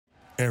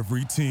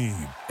Every team,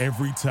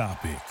 every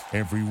topic,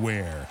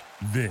 everywhere.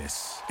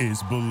 This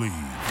is Believe.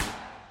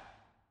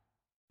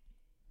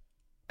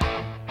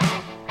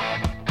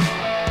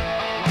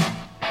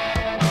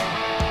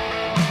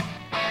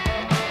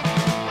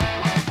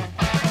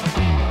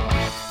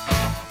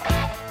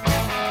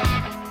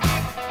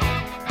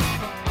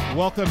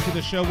 Welcome to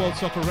the show, World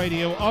Soccer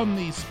Radio, on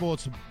the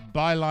Sports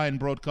Byline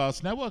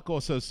Broadcast Network,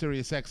 also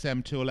Sirius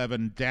XM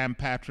 211 Dan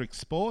Patrick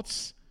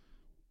Sports.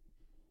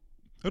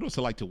 I'd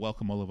also like to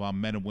welcome all of our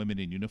men and women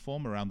in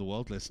uniform around the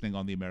world listening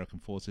on the American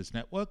Forces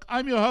Network.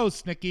 I'm your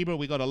host, Nick Eber.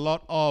 We got a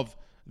lot of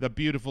the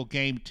beautiful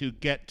game to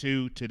get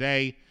to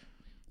today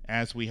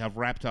as we have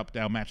wrapped up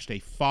now match day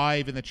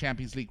 5 in the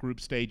Champions League group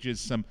stages.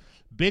 Some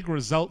big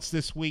results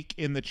this week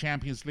in the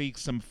Champions League.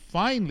 Some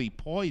finely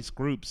poised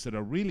groups that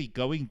are really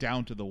going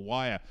down to the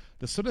wire.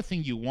 The sort of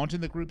thing you want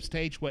in the group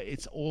stage where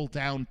it's all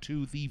down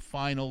to the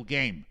final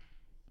game.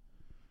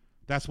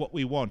 That's what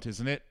we want,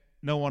 isn't it?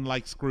 No one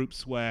likes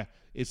groups where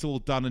it's all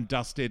done and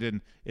dusted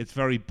and it's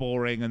very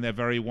boring and they're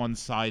very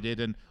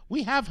one-sided. And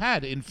we have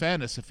had, in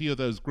fairness, a few of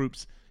those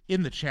groups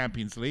in the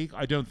Champions League.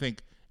 I don't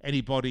think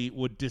anybody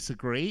would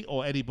disagree,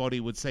 or anybody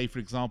would say, for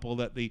example,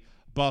 that the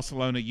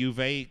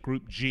Barcelona-Juve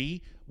Group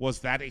G was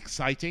that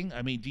exciting.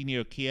 I mean,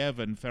 Dinamo Kiev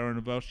and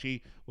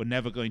Ferencvárosi were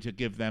never going to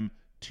give them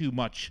too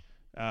much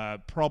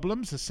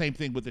problems. The same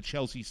thing with the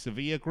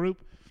Chelsea-Sevilla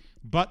group.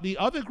 But the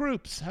other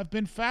groups have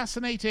been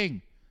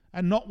fascinating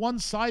and not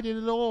one-sided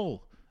at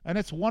all. And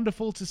it's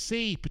wonderful to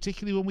see,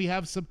 particularly when we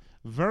have some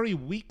very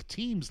weak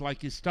teams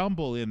like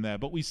Istanbul in there.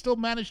 But we still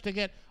managed to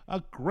get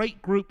a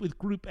great group with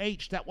Group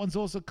H. That one's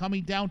also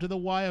coming down to the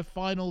wire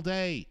final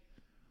day.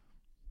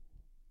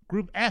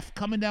 Group F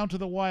coming down to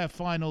the wire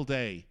final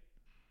day.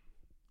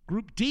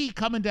 Group D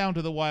coming down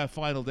to the wire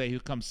final day. Who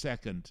comes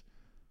second?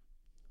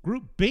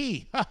 Group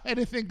B.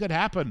 Anything could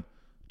happen.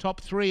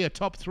 Top three.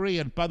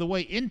 And by the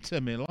way,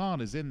 Inter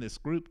Milan is in this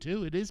group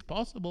too. It is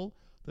possible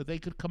that they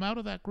could come out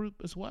of that group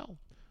as well.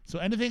 So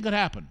anything could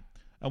happen.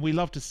 And we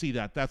love to see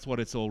that. That's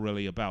what it's all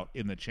really about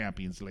in the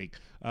Champions League.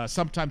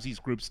 Sometimes these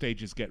group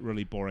stages get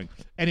really boring.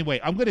 Anyway,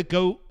 I'm going to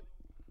go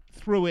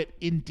through it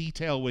in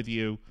detail with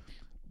you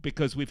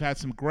because we've had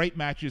some great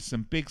matches,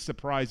 some big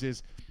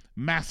surprises,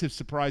 massive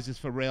surprises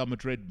for Real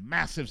Madrid,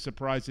 massive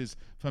surprises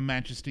for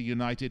Manchester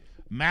United,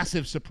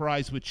 massive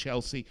surprise with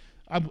Chelsea.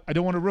 I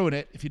don't want to ruin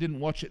it. If you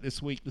didn't watch it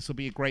this week, this will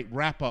be a great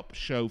wrap-up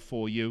show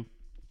for you.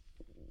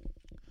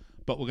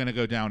 But we're going to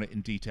go down it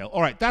in detail.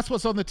 All right, that's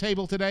what's on the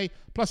table today,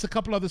 plus a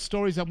couple other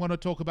stories I want to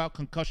talk about.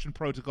 Concussion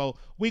protocol.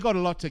 We got a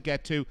lot to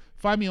get to.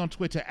 Find me on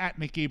Twitter at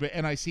Nick Eber,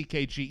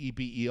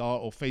 NickGeber,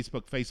 or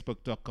Facebook,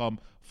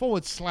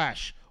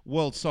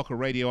 facebook.com/World Soccer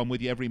Radio. I'm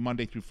with you every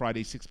Monday through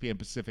Friday, 6 p.m.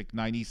 Pacific,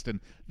 9 Eastern.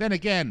 Then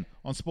again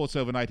on Sports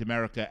Overnight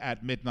America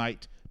at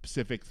midnight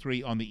Pacific,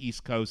 3 on the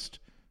East Coast.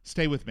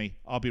 Stay with me.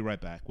 I'll be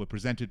right back. We're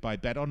presented by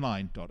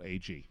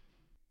BetOnline.ag.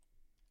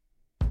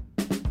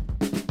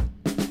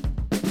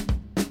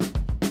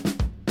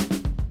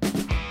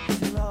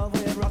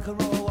 Rock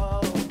and roll, whoa.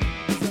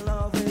 It's in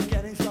love with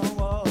getting some,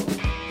 whoa.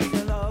 It's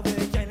in love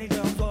with getting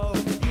some, whoa.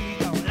 He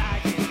don't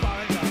like it,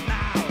 but it's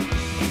now.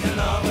 He's in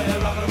love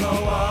with rock and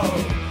roll,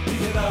 whoa.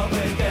 He's in love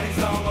with getting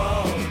some,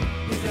 whoa.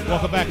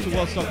 Welcome back to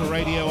World Soccer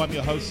Radio. I'm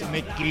your host,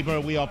 Nick Eber.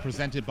 We are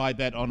presented by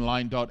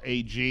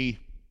BetOnline.ag.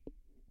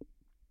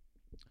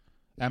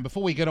 And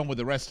before we get on with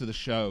the rest of the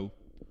show,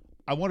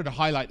 I wanted to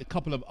highlight a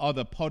couple of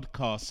other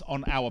podcasts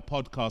on our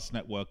podcast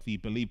network, the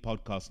Believe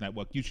Podcast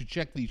Network. You should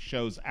check these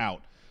shows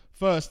out.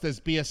 First, there's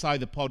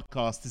BSI the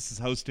podcast. This is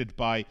hosted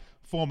by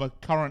former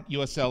current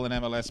USL and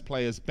MLS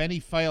players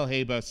Benny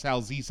Feilhaber,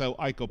 Sal Zizzo,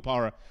 Iko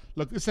Para.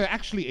 Look, this is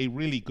actually a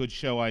really good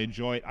show. I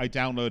enjoy it. I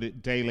download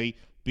it daily,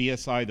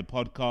 BSI the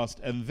podcast.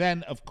 And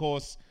then, of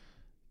course,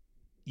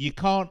 you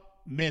can't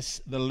miss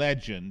the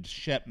legend,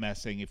 Shep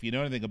Messing. If you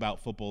know anything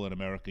about football in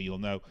America, you'll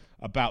know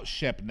about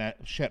Shep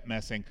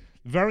Messing.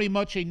 Very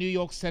much a New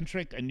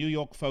York-centric, a New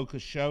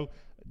York-focused show.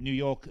 New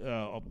York,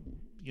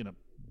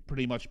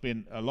 pretty much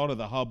been a lot of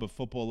the hub of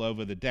football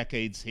over the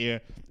decades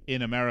here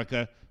in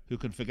America. Who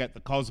can forget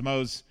the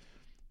Cosmos?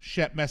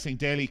 Shep Messing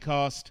Daily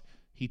Cast.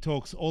 He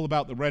talks all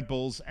about the Red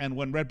Bulls, and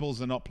when Red Bulls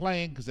are not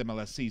playing, because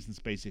MLS season's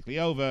basically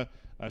over,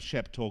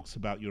 Shep talks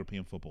about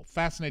European football.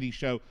 Fascinating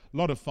show, a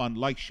lot of fun.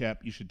 Like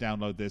Shep, you should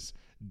download this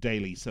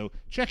daily. So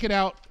check it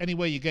out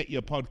anywhere you get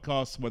your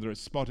podcasts, whether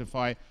it's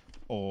Spotify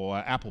or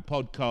Apple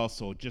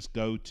Podcasts, or just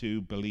go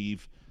to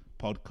Believe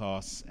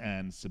Podcasts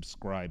and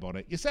subscribe on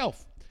it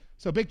yourself.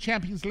 So big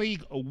Champions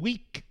League a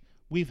week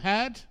we've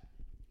had.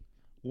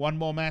 One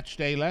more match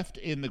day left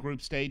in the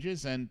group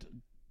stages, and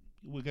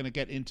we're going to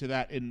get into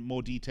that in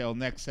more detail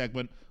next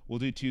segment. We'll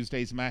do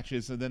Tuesday's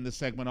matches, and then the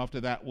segment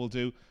after that we'll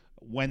do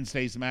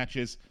Wednesday's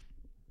matches.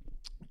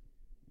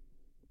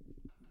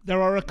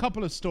 There are a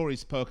couple of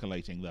stories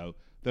percolating, though,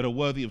 that are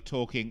worthy of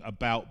talking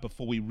about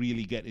before we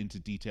really get into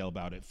detail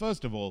about it.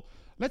 First of all,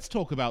 let's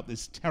talk about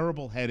this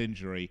terrible head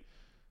injury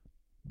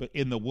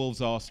in the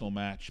Wolves-Arsenal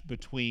match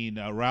between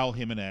Raul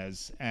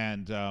Jimenez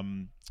and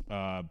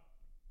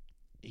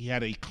he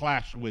had a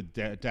clash with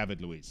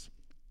David Luiz.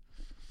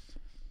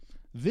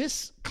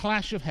 This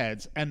clash of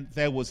heads, and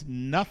there was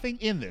nothing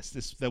in this.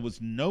 There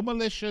was no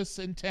malicious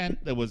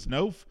intent. There was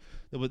no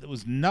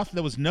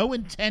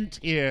intent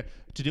here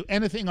to do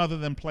anything other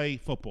than play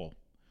football.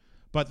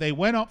 But they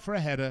went up for a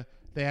header.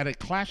 They had a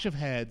clash of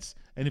heads,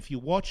 and if you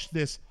watch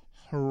this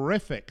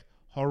horrific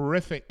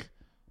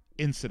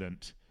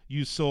incident,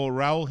 you saw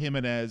Raul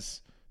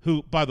Jimenez,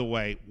 who, by the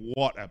way,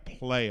 what a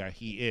player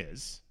he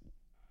is.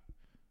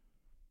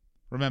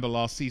 Remember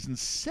last season,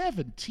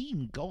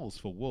 17 goals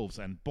for Wolves,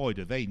 and boy,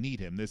 do they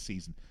need him this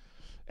season.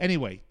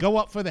 Anyway, go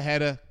up for the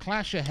header,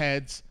 clash of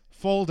heads,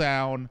 fall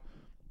down.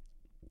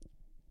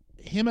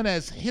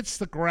 Jimenez hits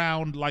the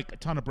ground like a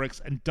ton of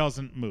bricks and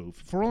doesn't move.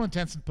 For all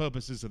intents and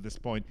purposes at this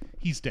point,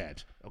 he's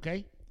dead,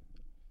 okay?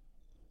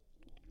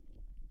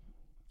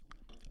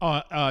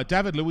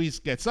 David Luiz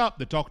gets up.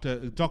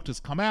 The doctors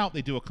come out.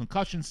 They do a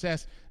concussion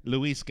test.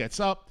 Luiz gets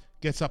up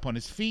on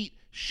his feet.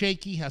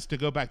 Shaky, has to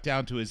go back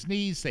down to his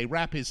knees. They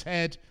wrap his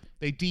head.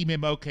 They deem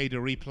him okay to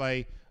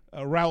replay.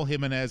 Raul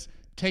Jimenez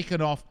taken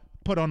off,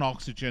 put on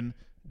oxygen,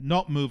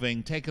 not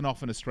moving, taken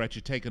off in a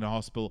stretcher, taken to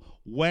hospital,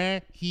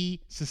 where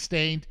he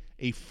sustained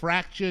a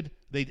fractured.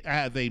 They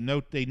found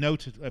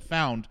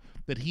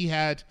that he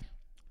had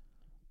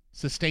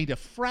sustained a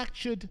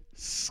fractured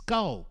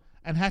skull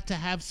and had to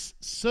have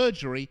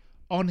surgery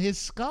on his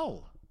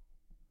skull.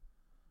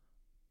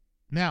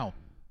 Now,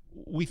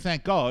 we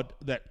thank God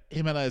that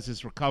Jimenez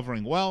is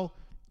recovering well.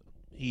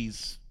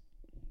 He's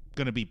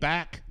going to be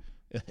back.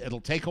 It'll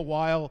take a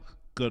while.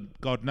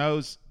 God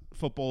knows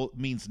football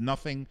means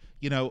nothing.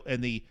 You know,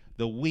 in the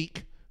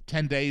week,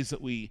 10 days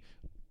that we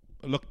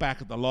look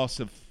back at the loss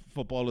of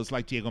footballers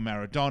like Diego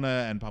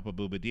Maradona and Papa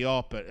Bouba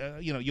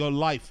Diop, your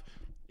life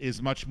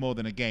is much more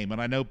than a game.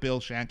 And I know Bill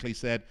Shankly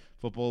said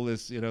football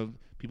is,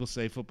 people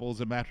say football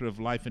is a matter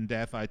of life and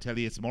death. I tell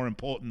you, it's more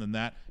important than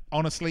that.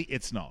 Honestly,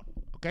 it's not.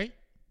 Okay?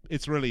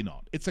 It's really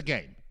not. It's a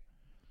game.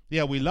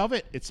 Yeah, we love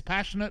it. It's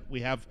passionate.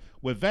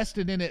 We're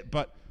vested in it,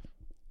 but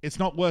it's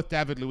not worth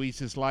David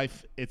Luiz's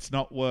life. It's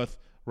not worth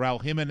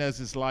Raul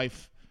Jimenez's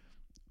life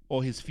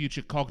or his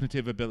future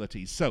cognitive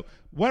abilities. So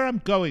where I'm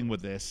going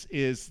with this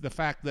is the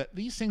fact that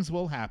these things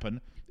will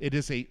happen. It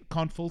is a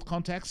full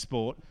contact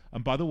sport.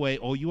 And by the way,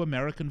 all you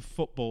American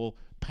football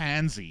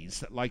pansies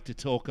that like to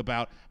talk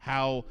about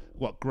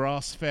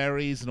grass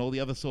fairies and all the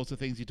other sorts of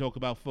things you talk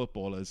about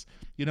footballers,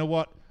 you know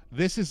what?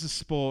 This is a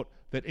sport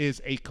that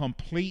is a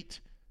complete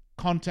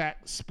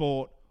contact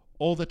sport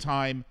all the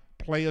time.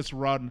 Players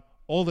run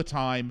all the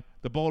time.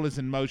 The ball is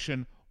in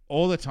motion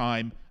all the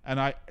time. And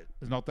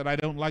it's not that I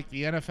don't like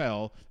the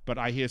NFL, but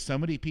I hear so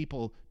many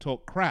people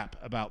talk crap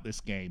about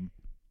this game.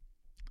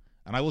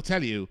 And I will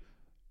tell you,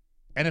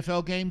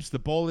 NFL games, the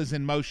ball is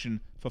in motion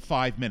for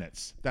 5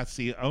 minutes. That's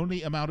the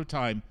only amount of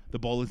time the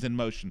ball is in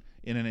motion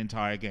in an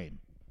entire game.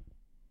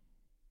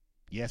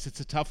 Yes,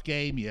 it's a tough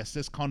game. Yes,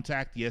 there's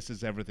contact. Yes,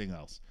 there's everything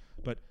else.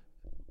 But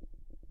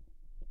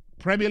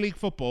Premier League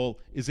football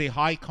is a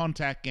high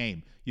contact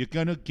game. You're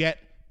going to get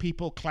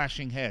people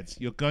clashing heads.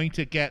 You're going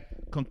to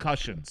get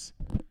concussions.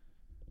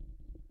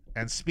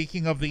 And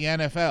speaking of the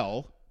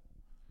NFL,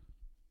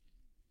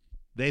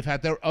 they've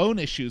had their own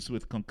issues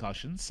with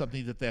concussions,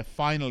 something that they're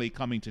finally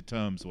coming to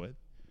terms with.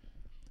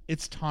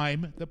 It's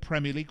time that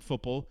Premier League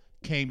football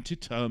came to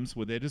terms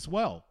with it as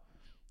well.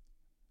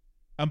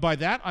 And by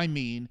that I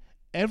mean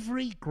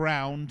every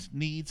ground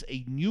needs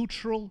a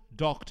neutral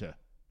doctor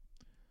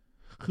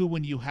who,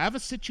 when you have a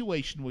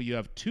situation where you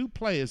have two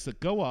players that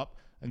go up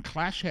and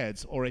clash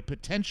heads or a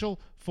potential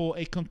for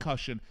a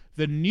concussion,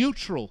 the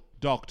neutral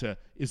doctor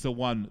is the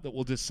one that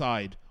will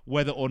decide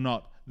whether or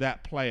not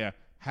that player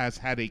has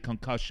had a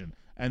concussion.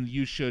 And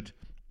you should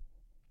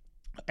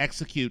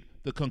execute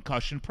the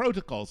concussion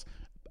protocols.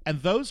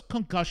 And those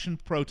concussion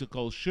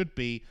protocols should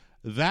be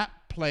that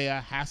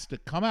player has to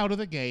come out of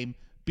the game,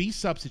 be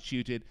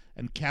substituted,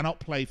 and cannot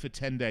play for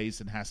 10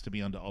 days and has to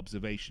be under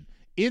observation.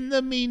 In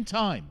the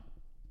meantime,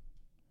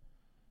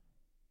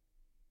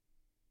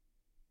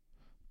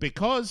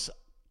 because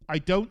I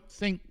don't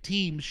think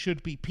teams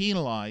should be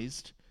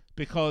penalized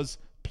because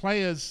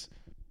players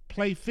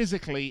play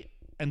physically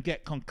and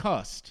get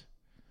concussed,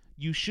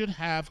 you should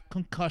have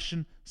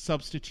concussion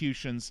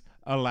substitutions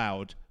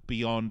allowed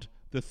beyond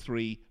the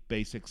 3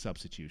 basic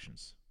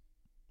substitutions.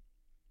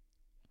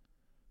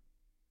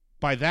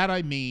 By that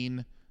I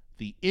mean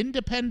the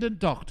independent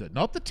doctor,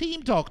 not the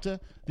team doctor.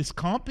 This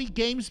can't be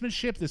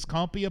gamesmanship. This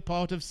can't be a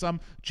part of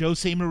some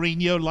Jose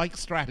Mourinho-like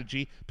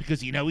strategy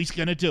because you know he's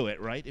going to do it,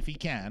 right? If he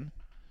can.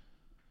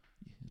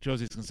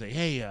 Jose's going to say,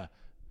 hey,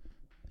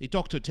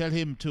 doctor, tell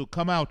him to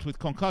come out with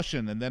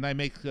concussion and then I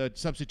make a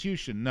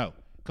substitution. No,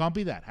 can't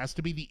be that. Has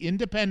to be the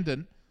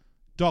independent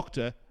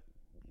doctor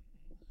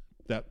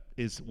that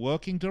is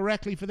working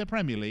directly for the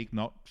Premier League,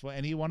 not for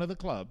any one of the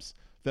clubs,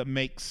 that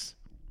makes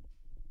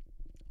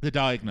the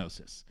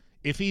diagnosis.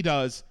 If he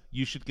does,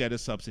 you should get a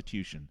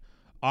substitution.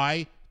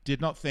 I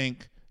did not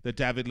think that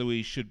David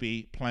Luiz should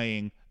be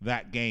playing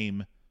that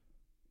game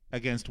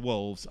against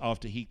Wolves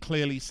after he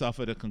clearly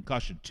suffered a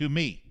concussion. To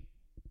me.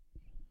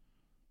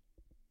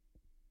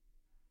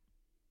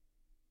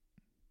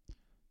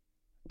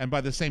 And by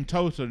the same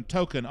token,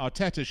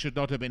 Arteta should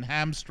not have been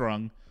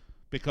hamstrung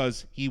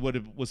because he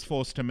was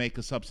forced to make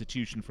a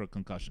substitution for a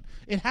concussion.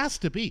 It has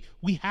to be.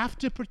 We have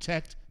to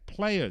protect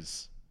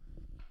players.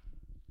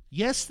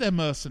 Yes, they're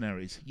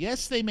mercenaries.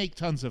 Yes, they make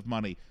tons of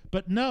money.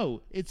 But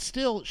no, it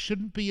still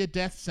shouldn't be a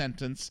death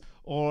sentence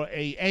or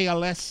a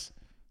ALS.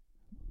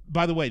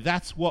 By the way,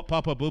 that's what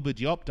Papa Bouba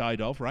Diop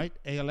died of, right?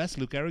 ALS,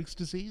 Lou Gehrig's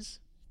disease?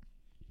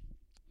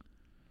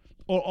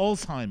 Or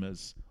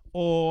Alzheimer's.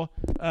 Or,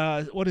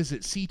 what is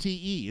it,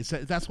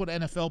 CTE? That's what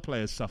NFL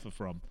players suffer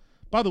from.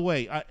 By the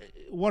way,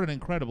 what an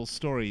incredible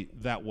story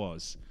that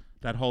was,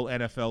 that whole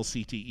NFL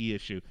CTE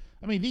issue.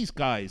 I mean, these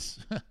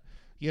guys,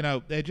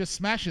 they're just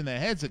smashing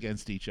their heads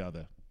against each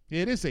other.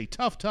 It is a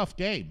tough, tough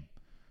game.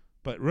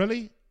 But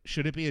really,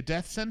 should it be a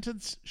death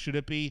sentence? Should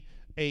it be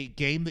a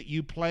game that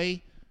you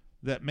play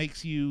that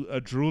makes you a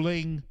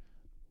drooling,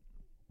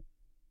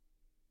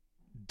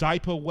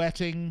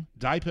 diaper-wetting,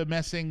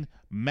 diaper-messing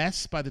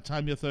mess by the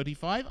time you're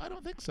 35? I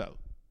don't think so.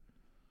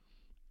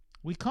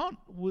 We can't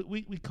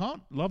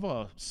love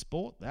our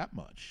sport that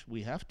much.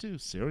 We have to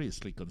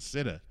seriously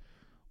consider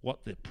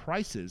what the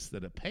prices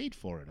that are paid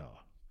for it are.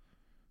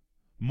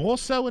 More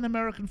so in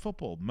American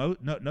football,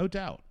 no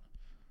doubt.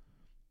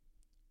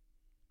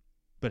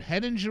 But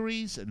head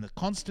injuries and the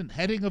constant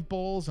heading of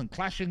balls and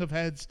clashing of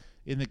heads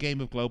in the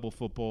game of global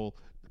football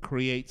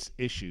creates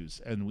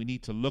issues, and we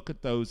need to look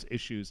at those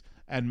issues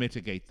and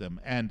mitigate them.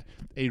 And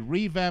a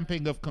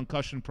revamping of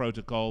concussion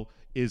protocol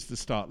is the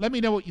start. Let me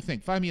know what you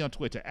think. Find me on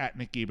Twitter at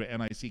Nick Geber,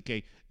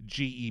 NickGeber.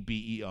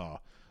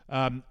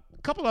 A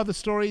couple other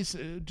stories,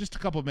 just a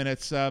couple of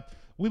minutes.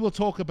 We will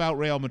talk about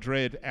Real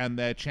Madrid and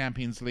their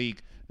Champions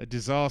League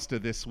disaster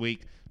this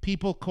week.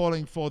 People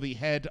calling for the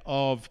head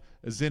of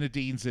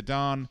Zinedine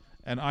Zidane,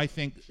 and I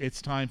think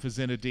it's time for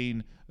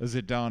Zinedine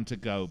Zidane to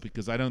go,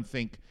 because I don't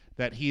think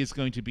that he is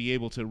going to be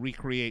able to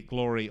recreate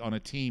glory on a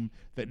team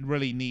that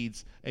really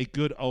needs a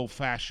good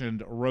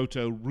old-fashioned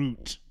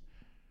roto-root.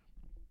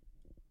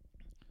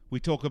 We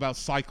talk about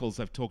cycles.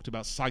 I've talked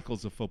about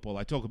cycles of football.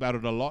 I talk about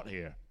it a lot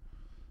here.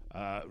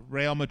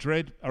 Real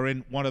Madrid are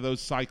in one of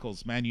those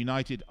cycles. Man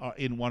United are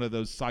in one of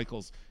those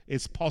cycles.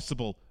 It's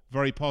possible,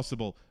 very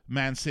possible,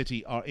 Man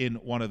City are in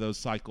one of those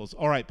cycles.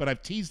 All right, but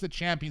I've teased the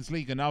Champions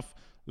League enough.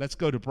 Let's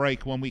go to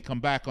break. When we come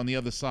back on the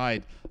other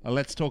side,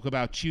 let's talk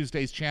about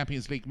Tuesday's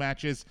Champions League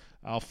matches.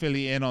 I'll fill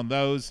you in on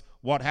those,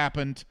 what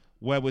happened,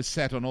 where we're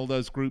set on all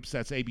those groups.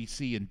 That's A, B,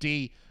 C, and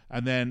D.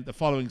 And then the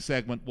following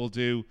segment, we'll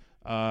do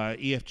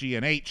E, F, G,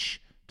 and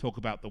H, talk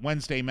about the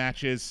Wednesday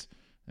matches.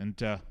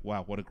 And,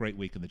 wow, what a great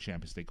week in the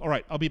Champions League. All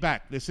right, I'll be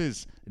back. This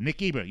is Nick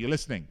Geber. You're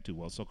listening to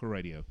World Soccer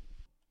Radio.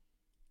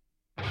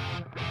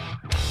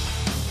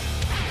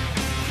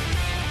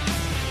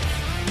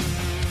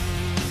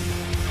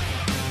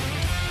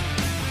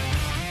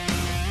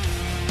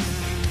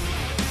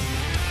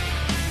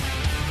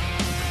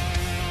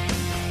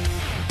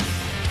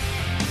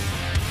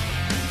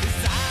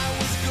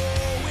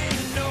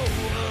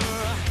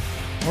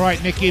 All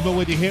right, Nick Geber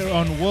with you here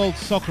on World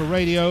Soccer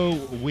Radio.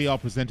 We are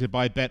presented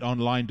by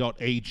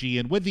BetOnline.ag.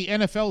 And with the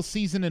NFL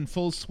season in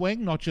full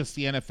swing, not just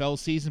the NFL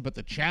season, but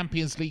the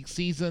Champions League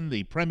season,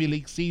 the Premier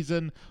League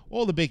season,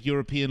 all the big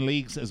European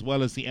leagues, as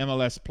well as the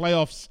MLS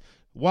playoffs,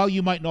 while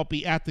you might not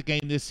be at the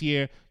game this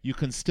year, you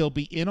can still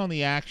be in on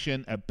the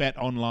action at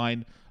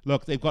BetOnline.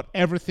 Look, they've got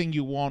everything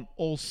you want,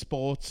 all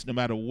sports, no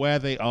matter where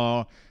they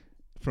are,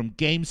 from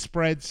game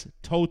spreads,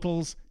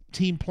 totals,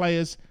 team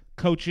players,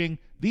 coaching.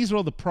 These are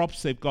all the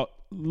props. They've got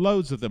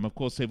loads of them. Of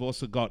course, they've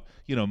also got,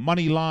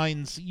 money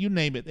lines, you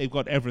name it. They've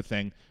got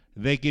everything.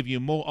 They give you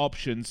more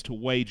options to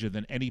wager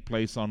than any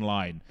place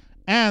online.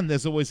 And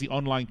there's always the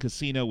online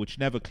casino, which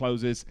never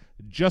closes,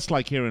 just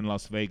like here in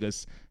Las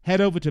Vegas.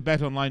 Head over to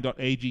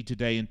betonline.ag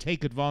today and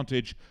take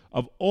advantage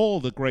of all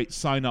the great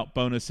sign-up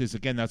bonuses.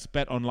 Again, that's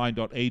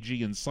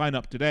betonline.ag, and sign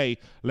up today.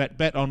 Let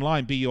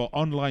BetOnline be your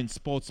online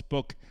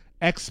sportsbook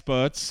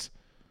experts.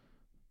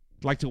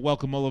 I'd like to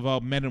welcome all of our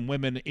men and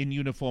women in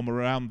uniform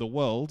around the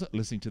world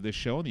listening to this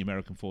show on the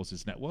American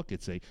Forces Network.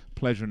 It's a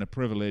pleasure and a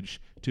privilege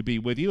to be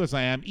with you, as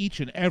I am each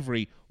and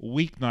every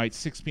weeknight,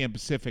 6 p.m.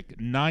 Pacific,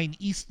 9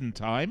 Eastern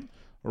Time,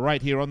 right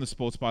here on the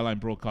Sports Byline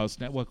Broadcast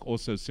Network,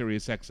 also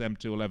Sirius XM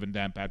 211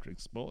 Dan Patrick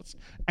Sports.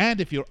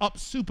 And if you're up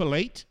super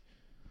late,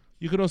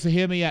 you could also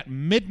hear me at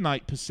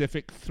midnight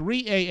Pacific,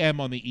 3 a.m.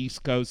 on the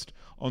East Coast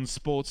on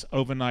Sports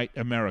Overnight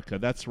America.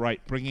 That's right,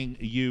 bringing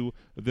you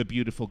the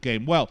beautiful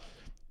game. Well,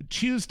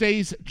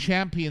 Tuesday's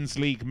Champions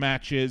League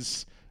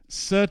matches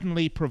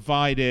certainly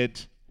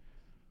provided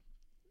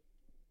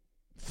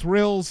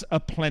thrills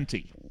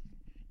aplenty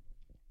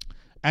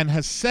and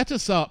has set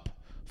us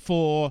up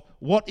for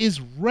what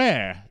is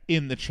rare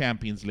in the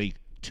Champions League,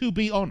 to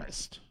be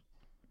honest,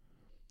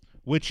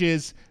 which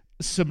is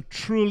some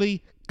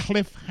truly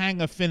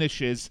cliffhanger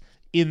finishes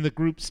in the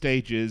group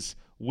stages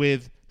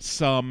with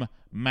some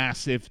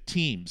massive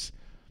teams.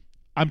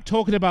 I'm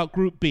talking about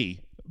Group B,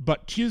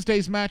 but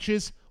Tuesday's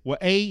matches were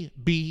A,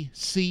 B,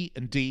 C,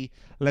 and D.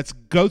 Let's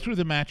go through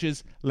the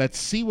matches. Let's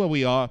see where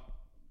we are.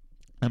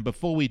 And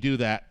before we do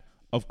that,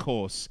 of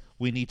course,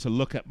 we need to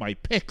look at my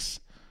picks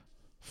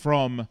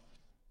from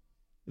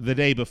the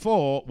day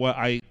before, where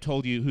I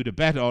told you who to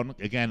bet on.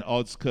 Again,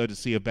 odds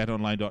courtesy of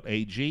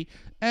BetOnline.ag.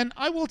 And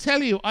I will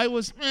tell you, I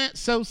was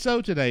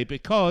so-so today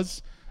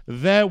because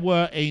there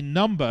were a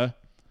number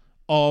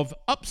of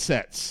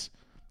upsets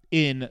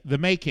in the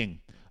making.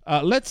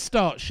 Let's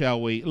start,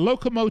 shall we?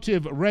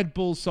 Lokomotiv, Red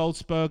Bull,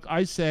 Salzburg.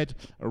 I said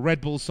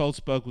Red Bull,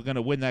 Salzburg were going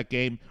to win that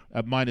game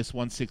at minus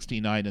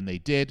 169, and they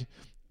did.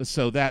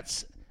 So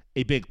that's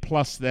a big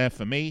plus there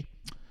for me.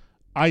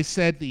 I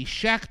said the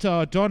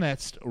Shakhtar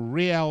Donetsk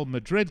Real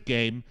Madrid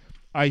game.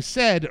 I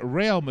said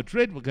Real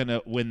Madrid were going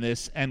to win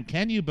this, and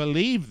can you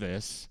believe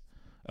this?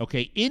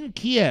 Okay, in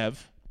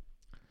Kiev,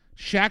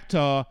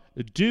 Shakhtar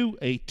do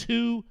a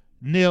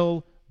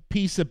 2-0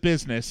 piece of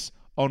business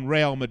on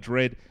Real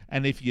Madrid,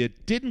 and if you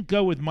didn't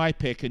go with my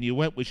pick and you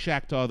went with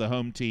Shakhtar, the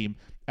home team,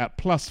 at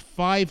plus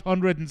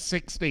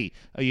 560,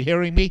 are you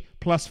hearing me?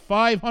 Plus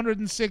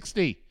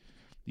 560.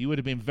 You would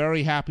have been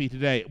very happy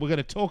today. We're going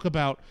to talk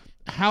about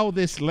how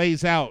this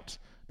lays out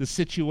the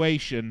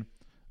situation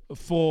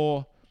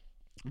for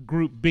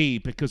Group B,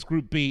 because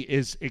Group B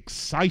is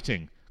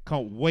exciting.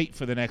 Can't wait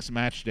for the next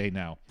match day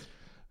now.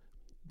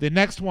 The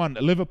next one,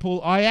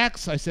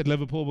 Liverpool-Ajax. I said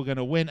Liverpool were going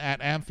to win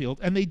at Anfield,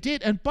 and they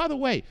did. And by the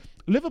way,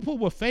 Liverpool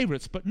were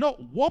favourites, but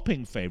not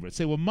whopping favourites.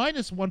 They were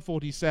minus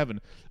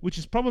 147, which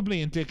is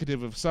probably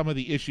indicative of some of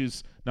the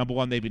issues, number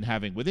one, they've been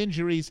having with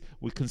injuries,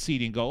 with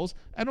conceding goals,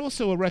 and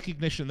also a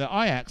recognition that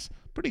Ajax,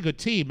 pretty good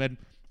team, and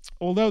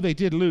although they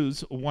did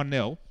lose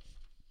 1-0,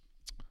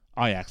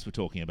 Ajax we're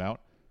talking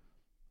about,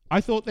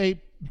 I thought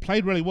they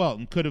played really well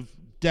and could have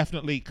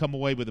definitely come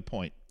away with a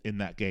point in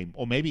that game,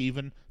 or maybe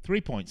even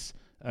 3 points.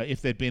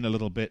 If they'd been a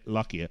little bit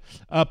luckier.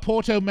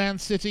 Porto, Man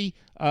City.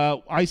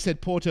 I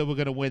said Porto were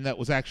going to win. That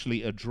was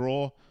actually a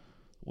draw.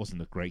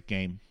 Wasn't a great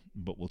game,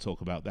 but we'll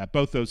talk about that.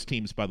 Both those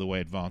teams, by the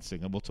way,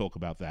 advancing, and we'll talk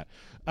about that.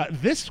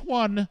 This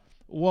one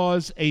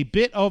was a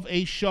bit of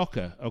a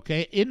shocker,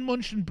 okay? In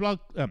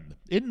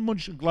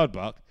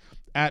Mönchengladbach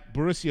at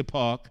Borussia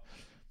Park,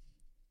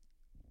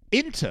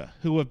 Inter,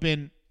 who have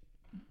been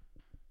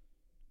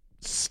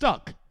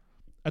stuck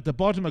at the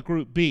bottom of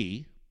Group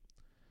B,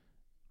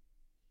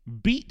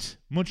 beat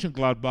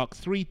Mönchengladbach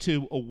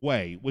 3-2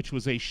 away, which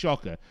was a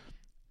shocker.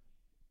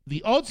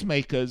 The odds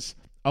makers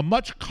are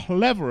much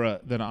cleverer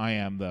than I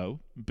am,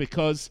 though,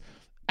 because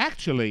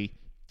actually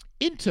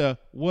Inter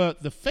were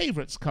the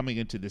favourites coming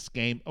into this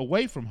game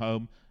away from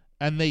home,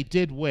 and they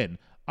did win.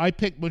 I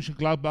picked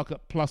Mönchengladbach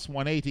at plus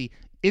 180.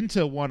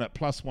 Inter won at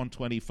plus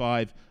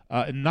 125.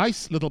 A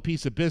nice little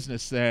piece of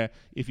business there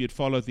if you'd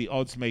followed the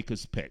odds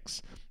makers'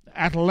 picks.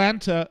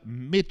 Atalanta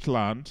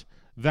Midtjylland.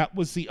 That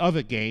was the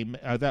other game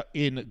that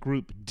in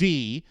Group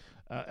D.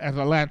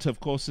 Atalanta, of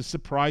course, a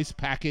surprise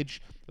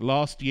package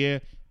last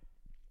year.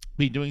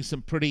 Been doing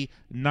some pretty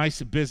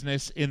nice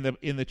business in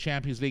the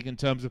Champions League in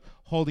terms of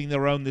holding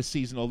their own this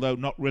season, although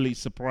not really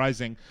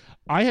surprising.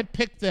 I had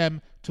picked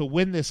them to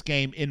win this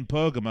game in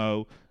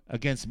Bergamo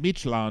against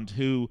Midtjylland,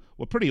 who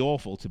were pretty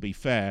awful, to be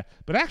fair.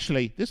 But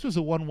actually, this was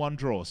a 1-1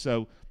 draw,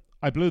 so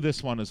I blew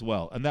this one as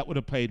well, and that would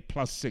have paid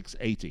plus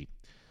 680.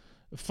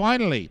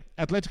 Finally,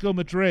 Atletico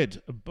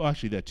Madrid.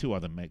 Actually, there are two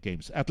other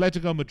games.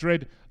 Atletico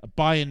Madrid,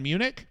 Bayern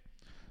Munich.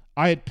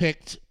 I had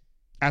picked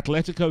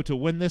Atletico to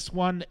win this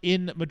one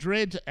in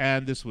Madrid,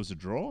 and this was a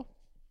draw,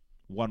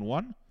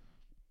 1-1.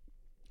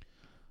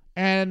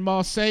 And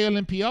Marseille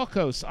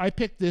Olympiacos. I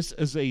picked this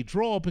as a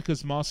draw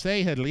because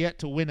Marseille had yet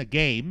to win a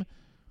game,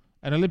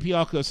 and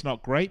Olympiacos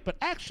not great, but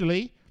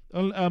actually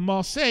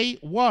Marseille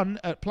won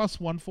at plus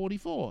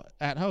 144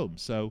 at home,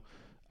 so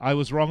I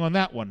was wrong on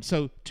that one.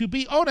 So to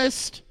be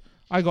honest,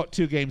 I got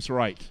 2 games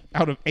right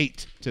out of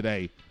 8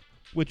 today,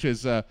 which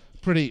is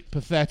pretty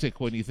pathetic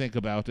when you think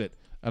about it.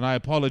 And I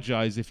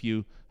apologize if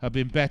you have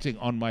been betting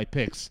on my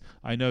picks.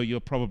 I know you're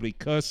probably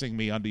cursing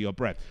me under your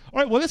breath. All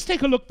right, well, let's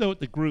take a look, though, at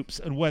the groups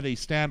and where they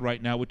stand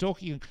right now. We're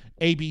talking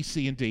A, B,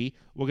 C, and D.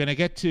 We're going to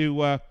get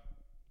to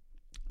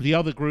the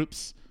other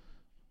groups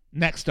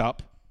next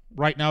up.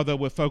 Right now, though,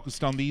 we're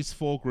focused on these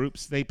 4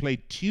 groups. They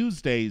played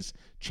Tuesday's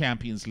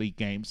Champions League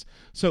games.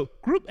 So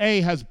Group A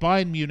has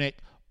Bayern Munich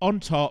on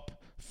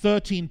top,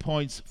 13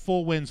 points,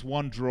 4 wins,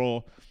 1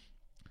 draw.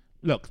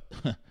 Look,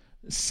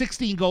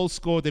 16 goals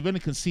scored. They've only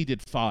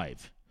conceded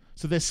 5.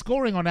 So they're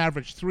scoring on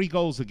average 3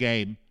 goals a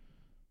game,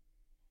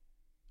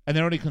 and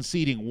they're only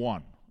conceding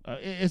 1.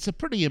 It's a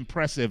pretty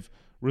impressive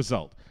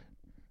result.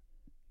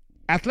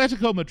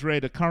 Atletico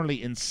Madrid are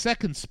currently in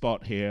second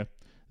spot here.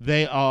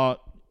 They are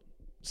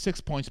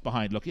 6 points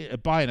behind. Look,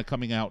 Bayern are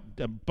coming out.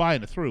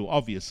 Bayern are through,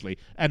 obviously,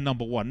 and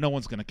number 1. No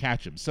one's going to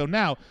catch them. So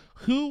now,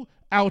 who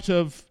out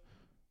of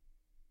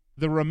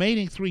the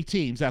remaining 3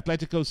 teams,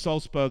 Atletico,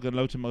 Salzburg, and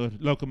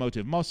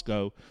Lokomotiv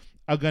Moscow,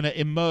 are going to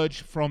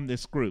emerge from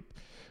this group?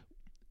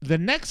 The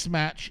next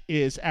match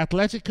is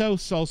Atletico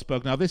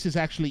Salzburg. Now, this is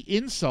actually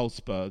in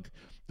Salzburg.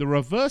 The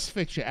reverse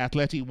fixture,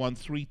 Atleti won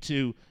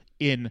 3-2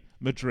 in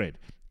Madrid.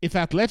 If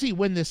Atleti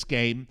win this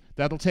game,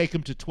 that'll take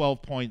them to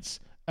 12 points,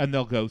 and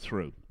they'll go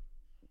through.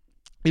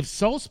 If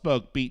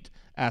Salzburg beat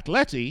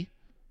Atleti,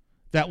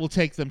 that will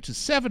take them to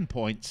 7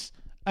 points,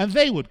 and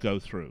they would go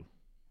through.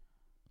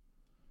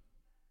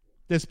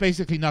 There's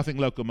basically nothing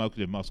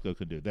Lokomotiv Moscow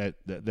can do.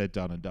 They're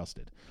done and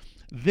dusted.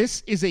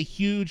 This is a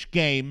huge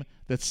game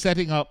that's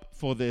setting up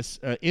for this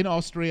in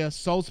Austria,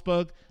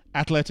 Salzburg,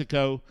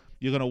 Atletico.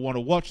 You're going to want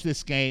to watch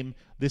this game.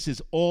 This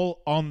is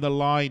all on the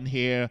line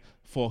here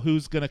for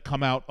who's going to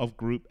come out of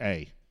Group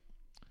A.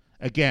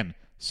 Again,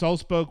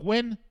 Salzburg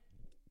win,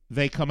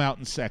 they come out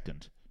in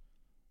second.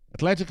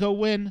 Atletico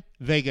win,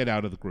 they get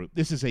out of the group.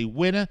 This is a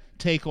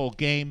winner-take-all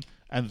game,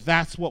 and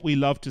that's what we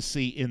love to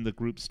see in the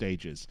group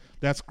stages.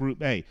 That's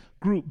Group A.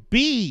 Group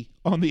B,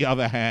 on the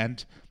other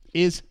hand,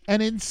 is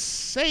an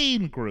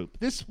insane group.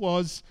 This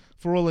was,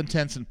 for all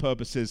intents and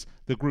purposes,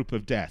 the group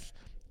of death.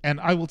 And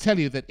I will tell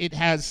you that it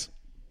has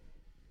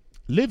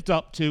lived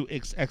up to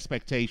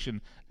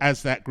expectation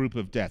as that group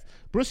of death.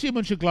 Borussia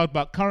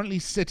Mönchengladbach currently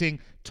sitting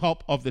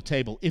top of the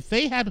table. If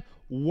they had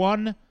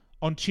won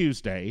on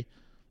Tuesday,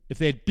 if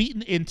they had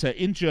beaten Inter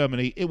in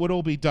Germany, it would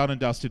all be done and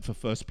dusted for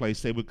first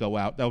place. They would go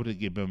out. That would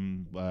give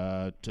them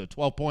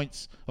 12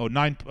 points or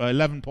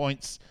 11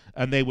 points,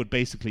 and they would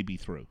basically be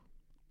through.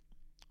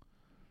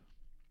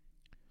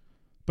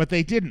 But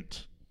they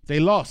didn't. They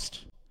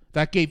lost.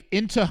 That gave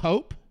Inter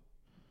hope,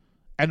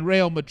 and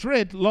Real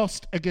Madrid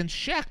lost against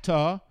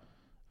Shakhtar,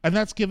 and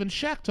that's given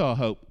Shakhtar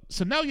hope.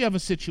 So now you have a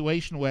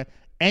situation where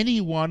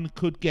anyone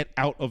could get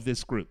out of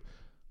this group.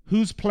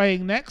 Who's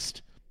playing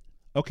next?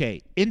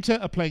 Okay, Inter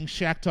are playing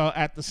Shakhtar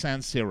at the San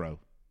Siro.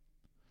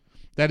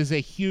 That is a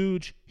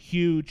huge,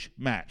 huge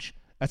match.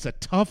 That's a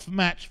tough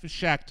match for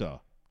Shakhtar.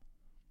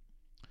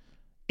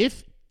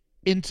 If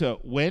Inter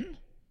win,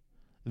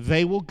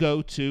 they will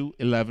go to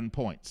 11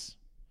 points.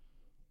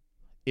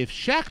 If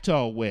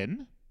Shakhtar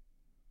win,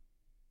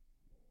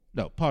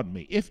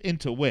 if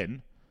Inter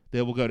win,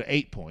 they will go to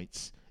 8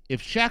 points.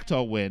 If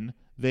Shakhtar win,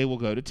 they will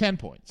go to 10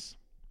 points.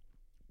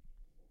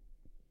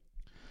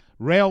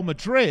 Real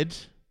Madrid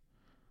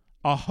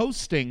are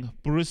hosting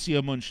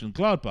Borussia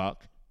Mönchengladbach,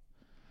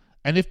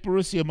 and if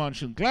Borussia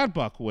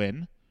Mönchengladbach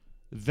win,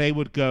 they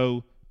would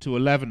go to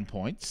 11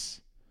 points,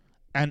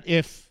 and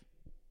if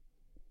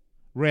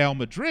Real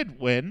Madrid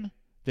win,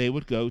 they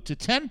would go to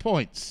 10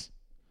 points.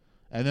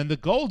 And then the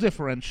goal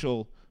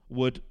differential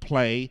would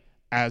play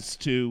as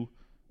to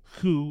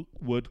who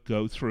would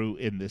go through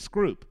in this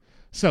group.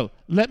 So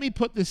let me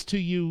put this to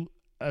you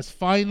as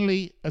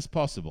finely as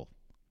possible.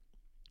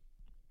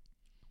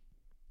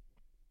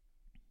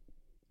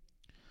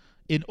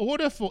 In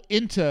order for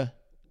Inter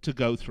to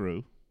go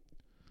through,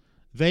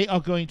 they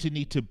are going to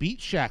need to beat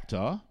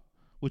Shakhtar,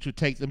 which would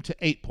take them to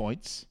 8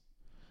 points,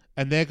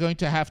 and they're going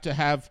to have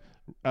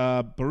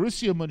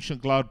Borussia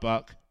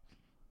Mönchengladbach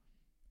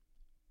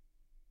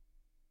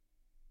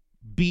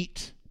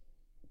beat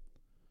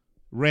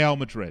Real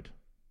Madrid.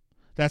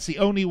 That's the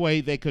only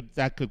way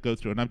that could go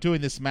through. And I'm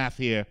doing this math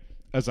here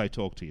as I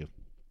talk to you.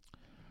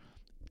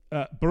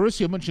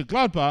 Borussia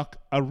Mönchengladbach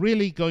are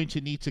really going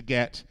to need to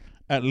get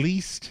at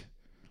least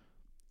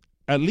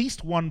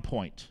 1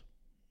 point.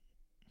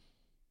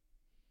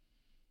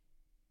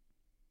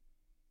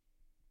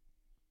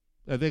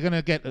 They're going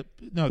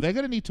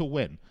to need to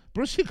win.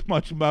 Borussia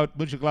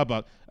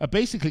Mönchengladbach are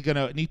basically going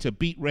to need to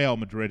beat Real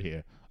Madrid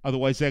here.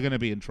 Otherwise, they're going to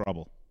be in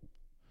trouble.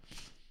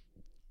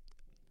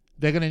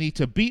 They're going to need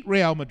to beat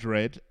Real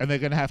Madrid, and they're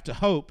going to have to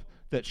hope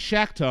that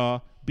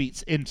Shakhtar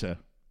beats Inter.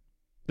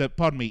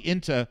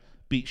 Inter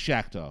beats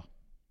Shakhtar.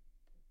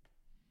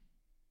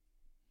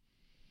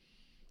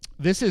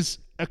 This is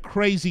a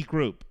crazy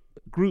group.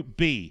 Group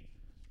B.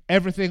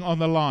 Everything on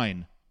the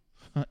line.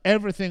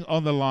 Everything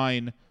on the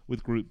line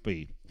with Group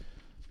B.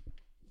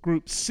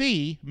 Group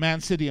C,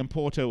 Man City and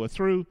Porto are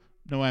through.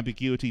 No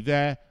ambiguity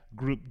there.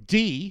 Group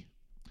D,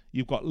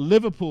 you've got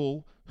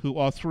Liverpool, who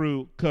are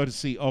through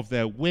courtesy of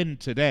their win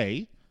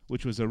today,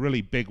 which was a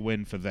really big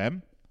win for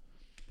them,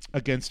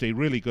 against a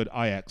really good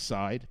Ajax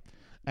side.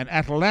 And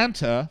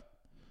Atalanta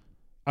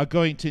are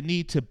going to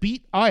need to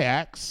beat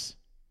Ajax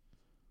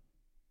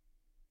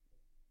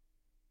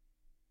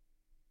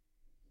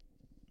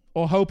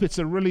or hope it's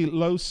a really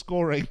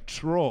low-scoring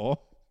draw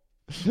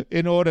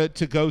in order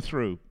to go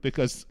through,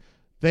 because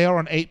they are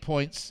on 8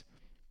 points.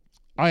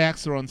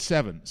 Ajax are on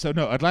 7. So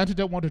no, Atlanta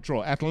don't want a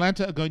draw.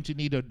 Atalanta are going to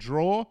need a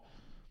draw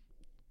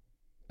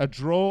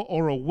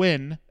or a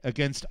win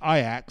against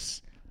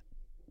Ajax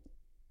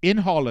in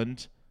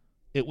Holland.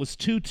 It was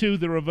 2-2,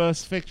 the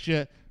reverse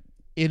fixture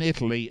in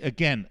Italy.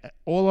 Again,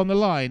 all on the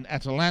line.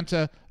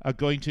 Atalanta are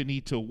going to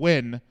need to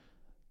win.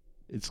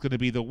 It's going to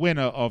be the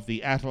winner of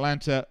the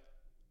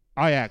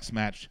Atalanta-Ajax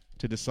match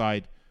to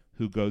decide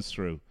who goes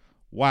through.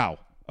 Wow.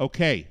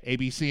 Okay, A,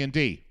 B, C, and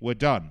D. We're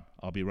done.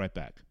 I'll be right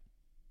back.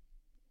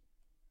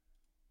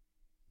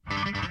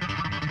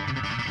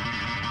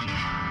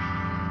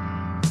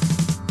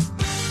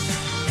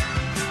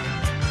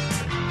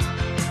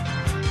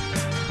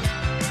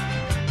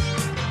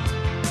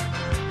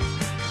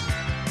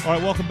 All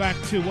right, welcome back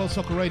to World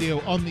Soccer Radio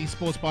on the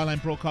Sports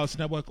Byline Broadcast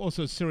Network,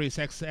 also Sirius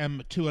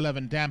XM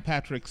 211 Dan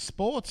Patrick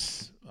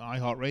Sports,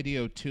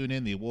 iHeartRadio,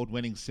 TuneIn, the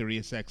award-winning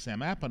Sirius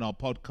XM app, and our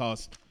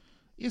podcast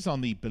is on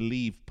the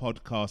Believe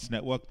Podcast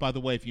Network. By the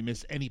way, if you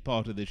miss any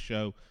part of this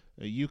show,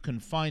 you can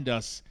find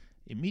us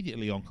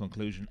immediately on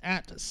conclusion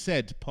at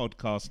said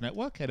podcast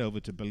network. Head over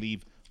to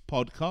Believe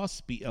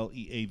Podcasts,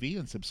 BLEAV,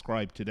 and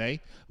subscribe today.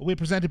 We're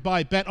presented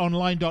by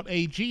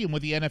BetOnline.ag, and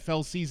with the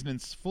NFL season in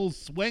full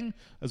swing,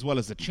 as well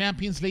as the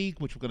Champions League,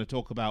 which we're going to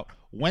talk about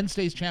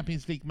Wednesday's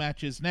Champions League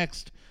matches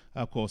next.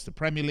 Of course, the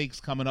Premier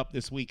League's coming up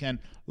this weekend.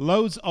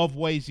 Loads of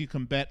ways you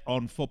can bet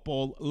on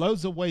football.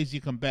 Loads of ways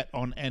you can bet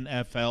on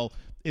NFL.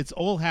 It's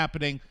all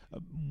happening,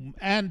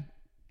 and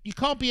you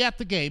can't be at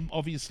the game,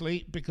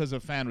 obviously, because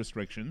of fan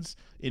restrictions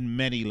in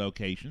many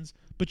locations,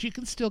 but you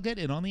can still get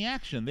in on the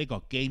action. They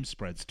got game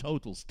spreads,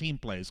 totals, team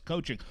players,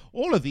 coaching.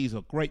 All of these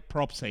are great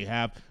props they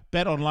have.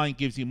 BetOnline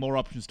gives you more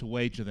options to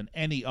wager than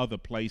any other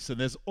place, and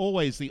there's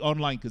always the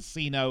online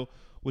casino,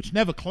 which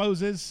never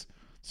closes.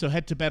 So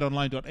head to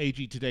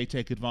betonline.ag today.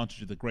 Take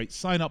advantage of the great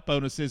sign-up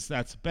bonuses.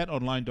 That's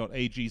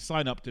betonline.ag.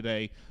 Sign up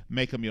today.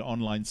 Make them your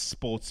online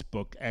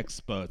sportsbook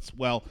experts.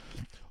 Well,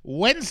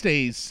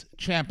 Wednesday's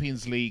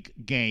Champions League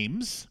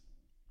games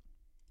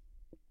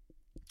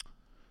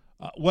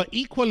were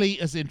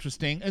equally as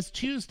interesting as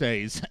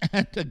Tuesday's.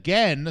 And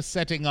again,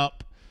 setting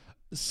up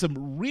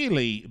some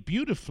really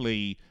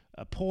beautifully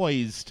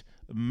poised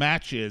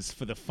matches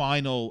for the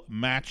final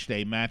match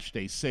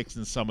day 6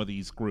 in some of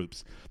these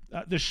groups.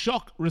 The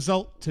shock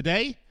result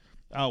today,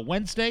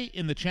 Wednesday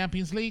in the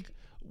Champions League,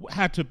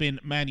 had to have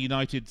been Man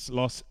United's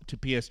loss to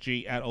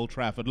PSG at Old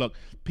Trafford. Look,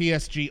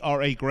 PSG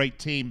are a great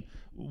team.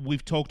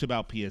 We've talked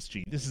about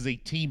PSG. This is a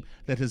team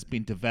that has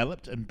been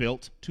developed and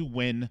built to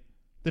win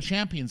the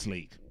Champions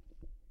League.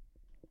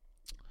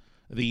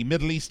 The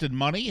Middle Eastern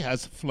money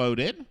has flowed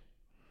in.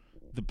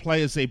 The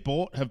players they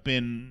bought have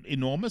been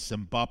enormous.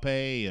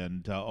 Mbappe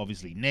and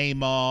obviously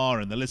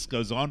Neymar, and the list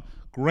goes on.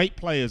 Great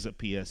players at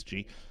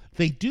PSG.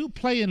 They do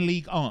play in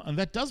Ligue 1, and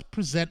that does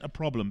present a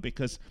problem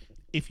because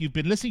if you've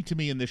been listening to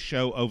me in this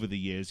show over the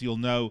years, you'll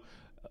know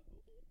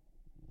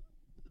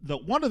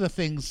that one of the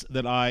things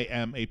that I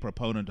am a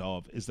proponent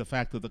of is the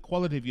fact that the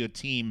quality of your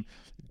team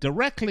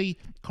directly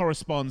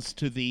corresponds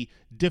to the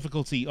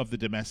difficulty of the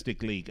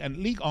domestic league. And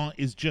Ligue 1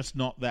 is just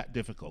not that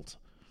difficult.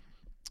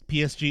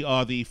 PSG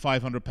are the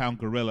 500-pound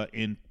gorilla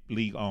in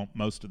Ligue 1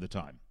 most of the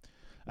time.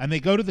 And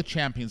they go to the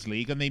Champions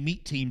League and they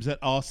meet teams that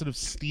are sort of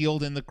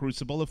steeled in the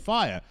crucible of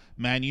fire.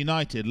 Man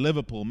United,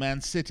 Liverpool,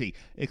 Man City,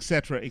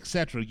 etc.,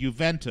 etc.,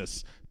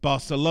 Juventus,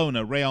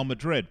 Barcelona, Real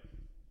Madrid.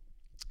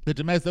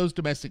 Those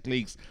domestic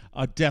leagues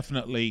are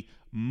definitely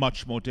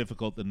much more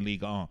difficult than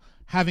Ligue 1.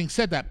 Having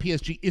said that,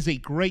 PSG is a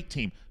great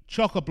team,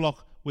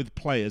 chock-a-block with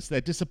players.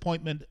 Their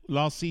disappointment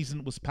last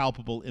season was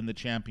palpable in the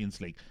Champions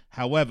League.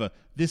 However,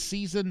 this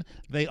season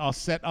they are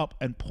set up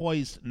and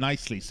poised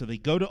nicely. So they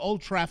go to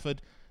Old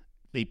Trafford,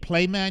 they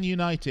play Man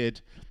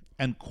United,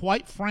 and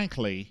quite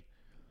frankly,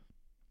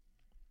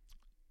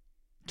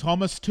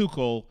 Thomas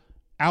Tuchel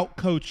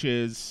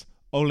outcoaches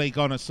Ole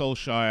Gunnar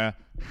Solskjaer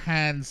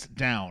hands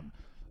down.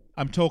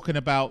 I'm talking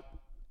about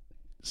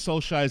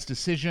Solskjaer's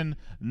decision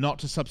not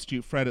to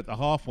substitute Fred at the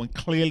half when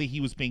clearly he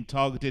was being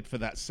targeted for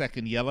that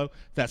second yellow.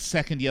 That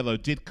second yellow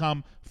did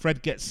come.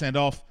 Fred gets sent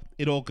off.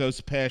 It all goes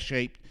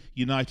pear-shaped.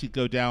 United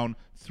go down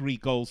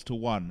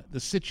 3-1. The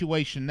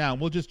situation now,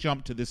 and we'll just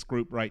jump to this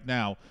group right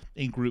now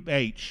in Group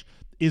H,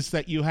 is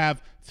that you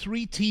have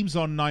 3 teams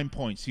on 9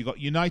 points. You've got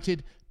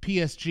United,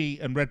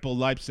 PSG, and Red Bull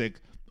Leipzig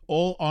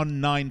all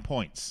on 9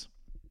 points.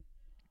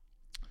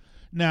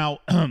 Now,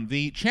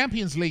 the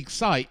Champions League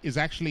site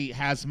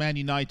has Man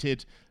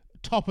United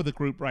top of the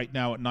group right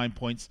now at 9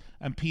 points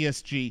and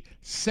PSG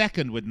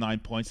second with 9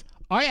 points.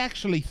 I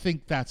actually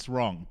think that's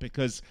wrong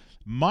because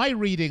my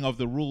reading of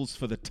the rules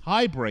for the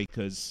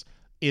tiebreakers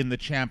in the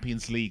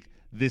Champions League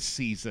this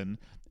season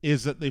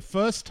is that the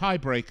first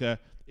tiebreaker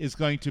is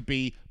going to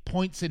be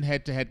points in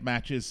head-to-head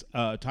matches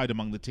tied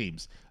among the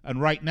teams. And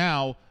right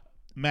now,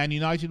 Man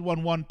United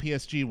 1-1,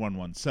 PSG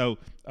 1-1. So,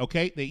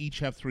 okay, they each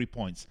have 3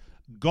 points.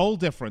 Goal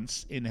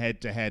difference in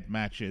head-to-head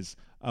matches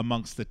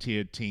amongst the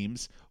tiered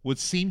teams would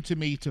seem to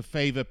me to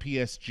favor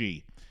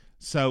PSG.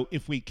 So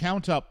if we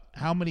count up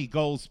how many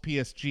goals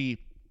PSG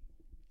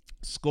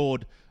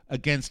scored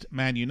against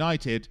Man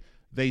United,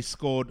 they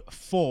scored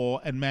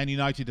 4, and Man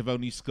United have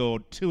only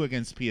scored 2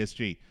 against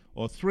PSG,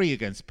 or 3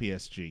 against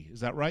PSG. Is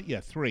that right?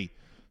 Yeah, 3.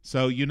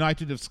 So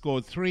United have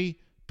scored 3,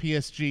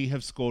 PSG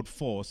have scored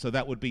 4, so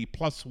that would be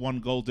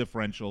 +1 goal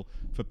differential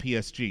for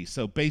PSG.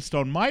 So based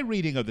on my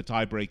reading of the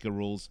tiebreaker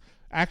rules,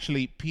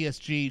 actually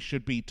PSG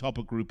should be top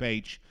of Group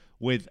H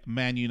with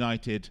Man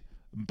United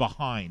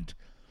behind.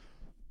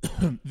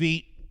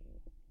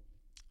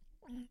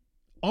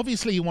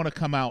 Obviously you want to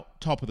come out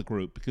top of the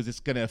group because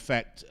it's going to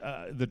affect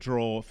the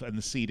draw and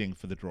the seeding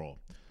for the draw.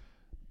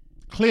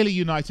 Clearly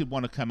United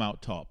want to come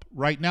out top.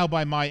 Right now,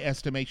 by my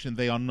estimation,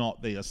 they are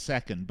not. They are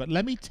second. But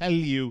let me tell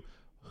you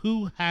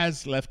who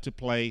has left to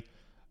play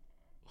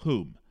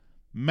whom.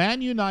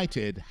 Man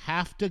United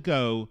have to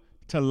go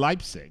to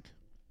Leipzig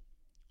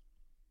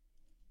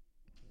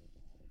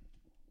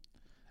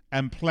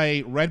and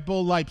play Red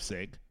Bull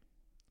Leipzig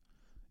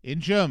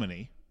in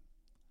Germany,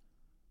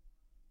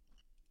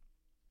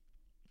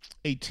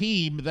 a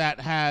team that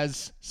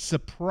has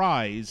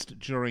surprised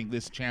during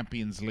this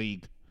Champions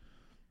League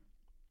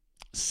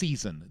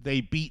season.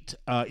 They beat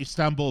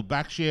Istanbul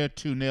Başakşehir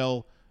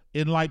 2-0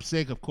 in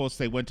Leipzig. Of course,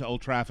 they went to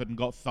Old Trafford and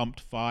got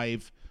thumped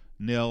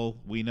 5-0.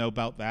 We know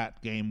about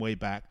that game way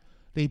back.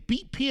 They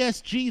beat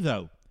PSG,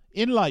 though,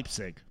 in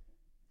Leipzig.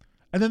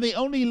 And then they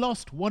only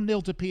lost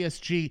 1-0 to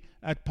PSG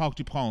at Parc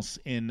des Princes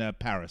in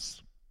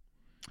Paris.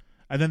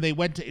 And then they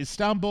went to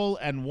Istanbul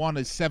and won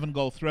a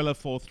 7-goal thriller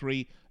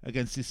 4-3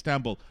 against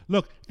Istanbul.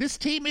 Look, this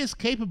team is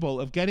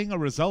capable of getting a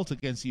result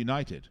against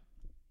United.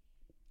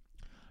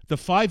 The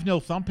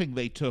 5-0 thumping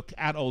they took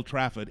at Old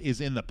Trafford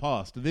is in the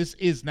past. This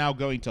is now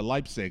going to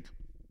Leipzig.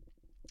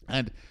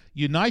 And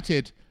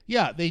United,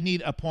 yeah, they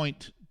need a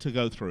point to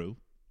go through.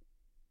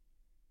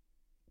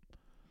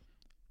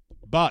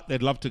 But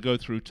they'd love to go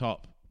through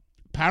top.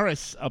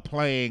 Paris are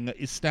playing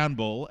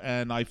Istanbul,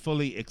 and I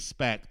fully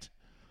expect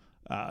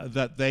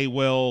that they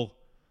will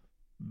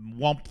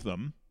whomp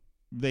them.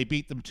 They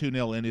beat them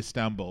 2-0 in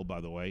Istanbul,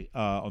 by the way,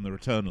 on the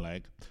return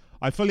leg.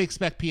 I fully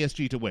expect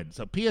PSG to win.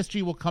 So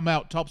PSG will come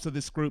out tops of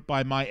this group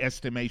by my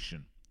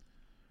estimation.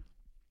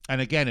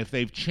 And again, if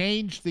they've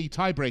changed the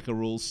tiebreaker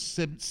rules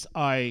since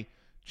I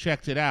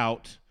checked it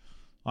out,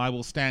 I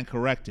will stand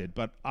corrected.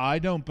 But I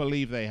don't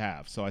believe they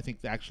have. So I think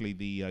actually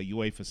the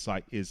UEFA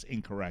site is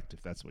incorrect,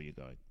 if that's where you're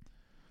going.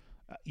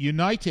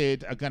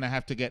 United are going to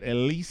have to get at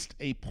least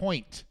a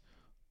point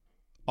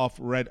off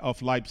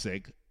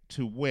Leipzig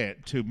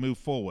to move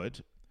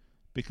forward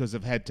because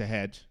of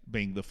head-to-head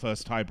being the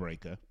first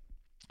tiebreaker.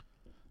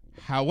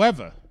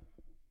 However,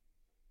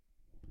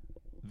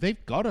 they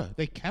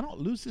cannot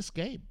lose this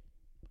game.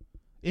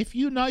 If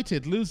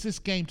United lose this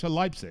game to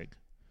Leipzig,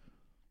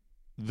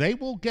 they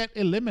will get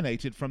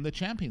eliminated from the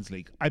Champions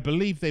League. I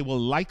believe they will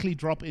likely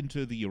drop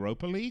into the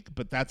Europa League,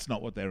 but that's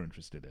not what they're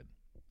interested in.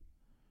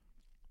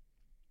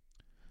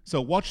 So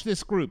watch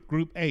this group,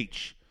 Group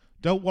H.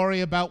 Don't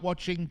worry about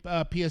watching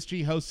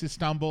PSG host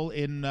Istanbul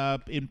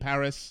in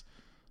Paris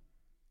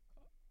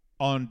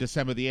on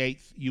December the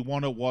 8th. You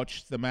want to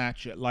watch the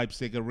match at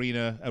Leipzig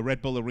Arena,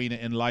 Red Bull Arena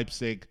in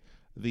Leipzig.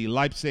 The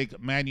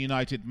Leipzig-Man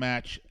United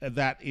match,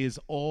 that is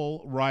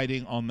all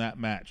riding on that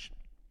match.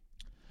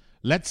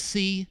 Let's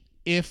see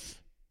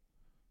if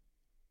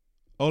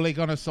Ole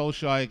Gunnar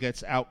Solskjaer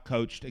gets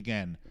out-coached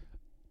again.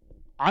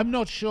 I'm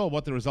not sure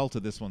what the result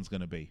of this one's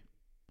going to be.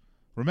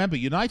 Remember,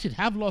 United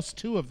have lost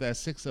 2 of their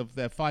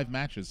 5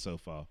 matches so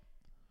far.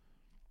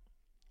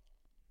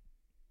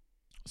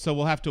 So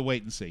we'll have to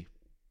wait and see.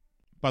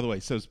 By the way,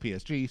 so's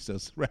PSG,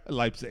 so's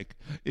Leipzig.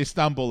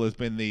 Istanbul has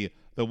been the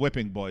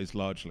whipping boys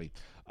largely.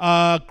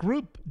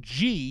 Group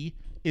G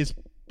is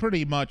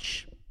pretty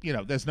much,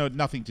 there's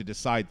nothing to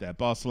decide there.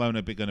 Barcelona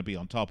are going to be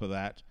on top of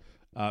that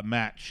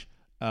match,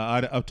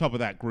 on top of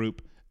that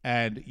group,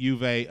 and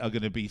Juve are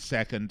going to be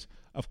second.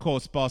 Of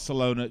course,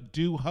 Barcelona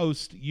do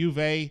host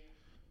Juve.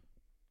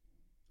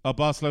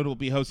 Barcelona will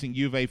be hosting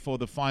Juve for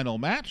the final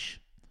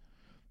match.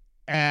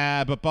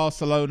 But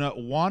Barcelona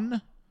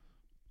won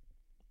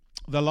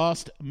the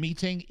last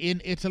meeting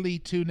in Italy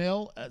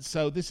 2-0.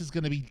 So this is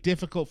going to be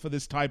difficult for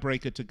this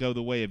tiebreaker to go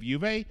the way of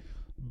Juve.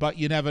 But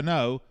you never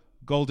know.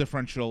 Goal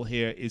differential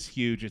here is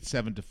huge. It's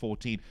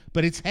 7-14.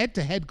 But it's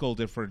head-to-head goal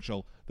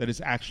differential that is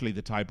actually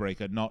the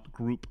tiebreaker, not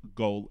group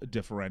goal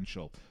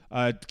differential.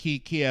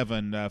 Kiev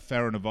and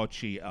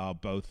Ferencvárosi are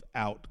both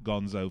out.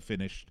 Gonzo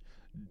finished.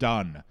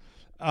 Done.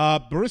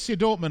 Borussia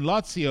Dortmund,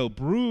 Lazio,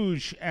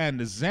 Bruges, and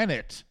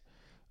Zenit.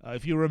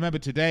 If you remember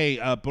today,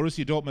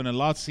 Borussia Dortmund and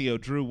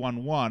Lazio drew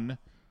 1-1.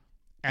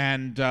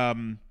 And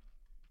I'm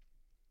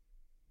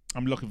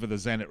looking for the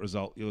Zenit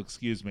result. You'll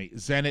excuse me.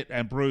 Zenit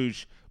and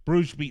Bruges.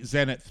 Bruges beat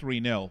Zenit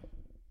 3-0.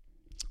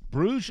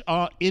 Bruges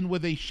are in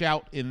with a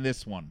shout in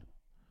this one.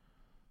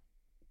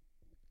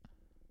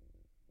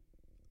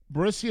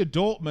 Borussia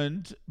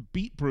Dortmund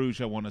beat Bruges,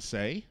 I want to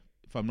say,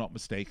 if I'm not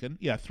mistaken.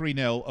 Yeah,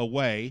 3-0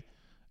 away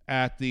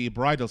at the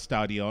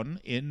Breidelstadion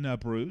in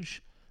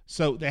Bruges.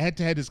 So the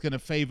head-to-head is going to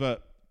favor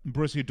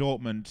Borussia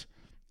Dortmund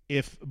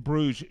if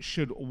Bruges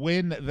should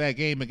win their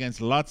game against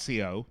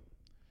Lazio,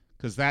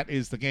 because that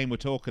is the game we're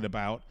talking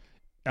about.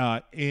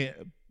 Borussia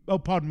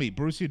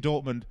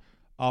Dortmund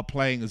are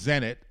playing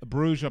Zenit.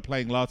 Bruges are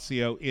playing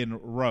Lazio in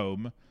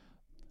Rome.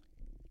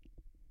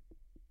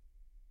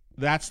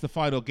 That's the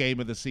final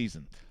game of the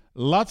season.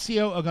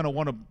 Lazio are going to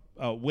want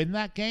to win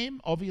that game,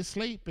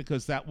 obviously,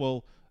 because that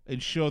will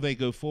ensure they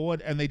go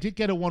forward. And they did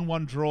get a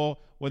 1-1 draw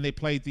when they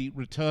played the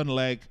return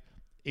leg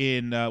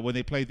when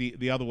they played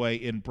the other way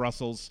in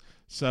Brussels.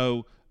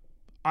 So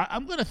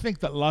I'm going to think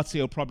that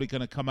Lazio are probably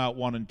going to come out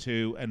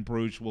 1-2, and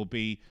Bruges will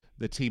be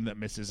the team that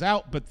misses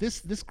out. But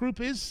this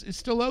group is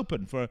still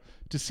open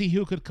to see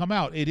who could come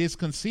out. It is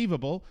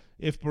conceivable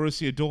if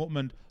Borussia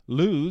Dortmund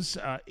lose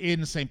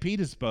in St.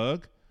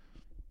 Petersburg.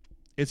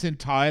 It's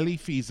entirely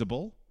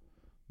feasible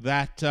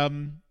that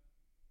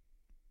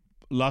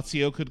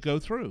Lazio could go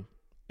through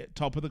at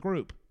top of the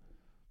group.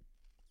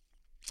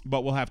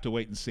 But we'll have to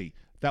wait and see.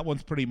 That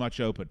one's pretty much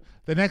open.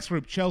 The next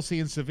group, Chelsea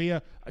and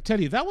Sevilla. I tell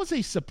you, that was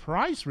a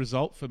surprise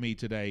result for me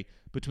today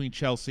between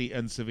Chelsea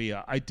and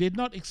Sevilla. I did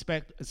not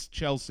expect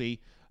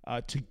Chelsea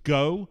to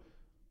go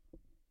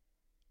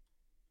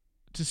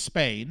to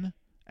Spain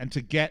and to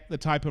get the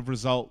type of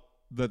result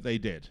that they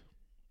did.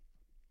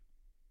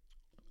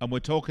 And we're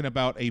talking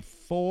about a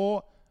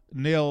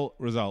 4-0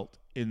 result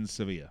in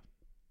Sevilla.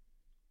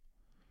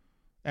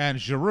 And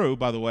Giroud,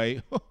 by the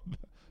way,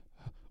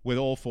 with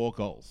all 4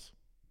 goals.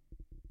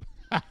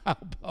 How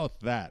about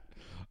that?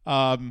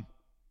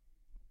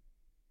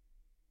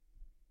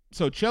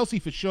 So Chelsea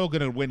for sure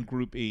going to win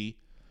Group E.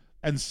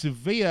 And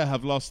Sevilla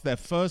have lost their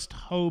first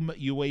home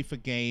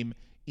UEFA game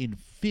in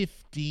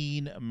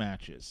 15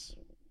 matches.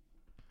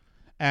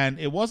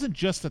 And it wasn't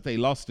just that they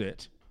lost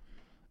it.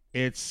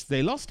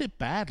 They lost it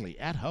badly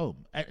at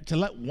home. To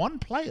let one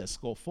player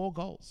score 4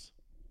 goals.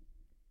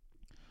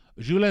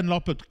 Julen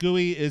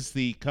Lopetegui is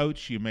the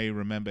coach. You may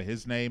remember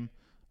his name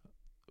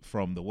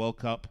from the World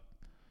Cup.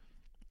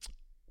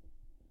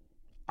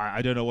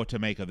 I don't know what to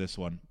make of this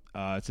one.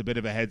 It's a bit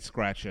of a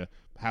head-scratcher.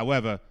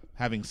 However,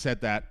 having said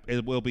that,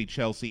 it will be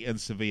Chelsea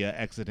and Sevilla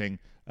exiting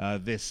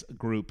this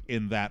group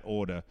in that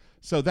order.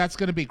 So that's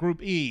going to be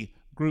Group E,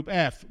 Group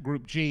F,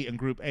 Group G, and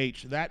Group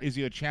H. That is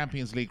your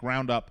Champions League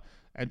roundup.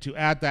 And to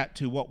add that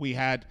to what we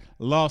had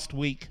last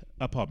week,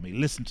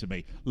 listen to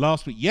me,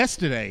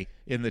 yesterday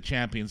in the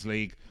Champions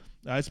League,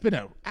 it's been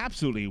an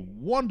absolutely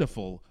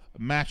wonderful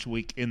match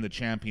week in the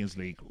Champions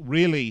League.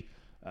 Really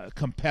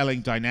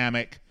compelling,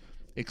 dynamic,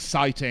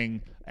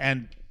 exciting,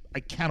 and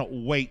I cannot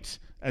wait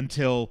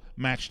until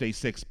match day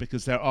 6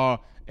 because there are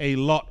a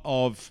lot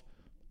of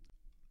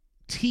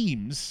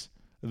teams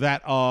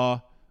that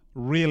are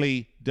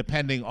really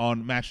depending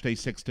on match day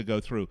 6 to go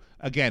through.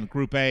 Again,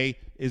 Group A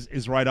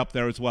is right up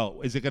there as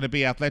well. Is it going to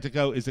be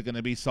Atletico? Is it going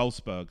to be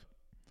Salzburg?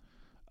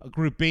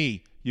 Group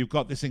B, you've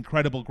got this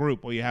incredible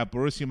group where you have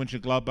Borussia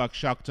Mönchengladbach,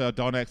 Shakhtar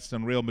Donetsk,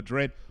 and Real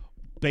Madrid,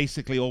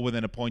 basically all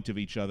within a point of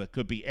each other.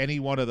 Could be any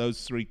one of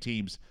those 3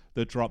 teams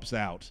that drops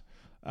out.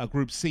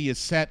 Group C is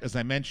set, as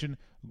I mentioned.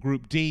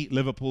 Group D,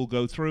 Liverpool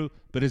go through,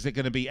 but is it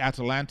going to be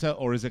Atalanta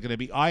or is it going to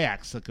be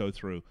Ajax that go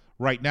through?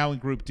 Right now in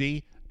Group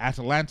D,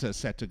 Atalanta is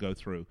set to go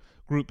through.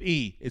 Group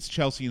E, it's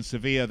Chelsea and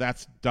Sevilla.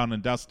 That's done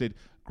and dusted.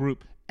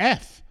 Group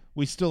F,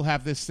 we still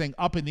have this thing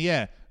up in the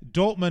air.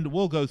 Dortmund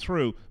will go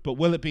through, but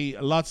will it be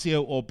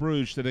Lazio or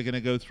Bruges that are going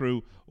to go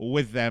through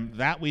with them?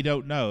 That we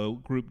don't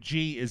know. Group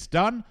G is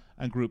done,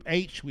 and Group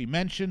H, we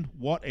mentioned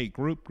what a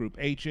group Group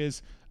H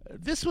is.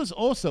 This was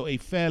also a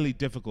fairly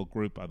difficult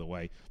group, by the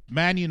way.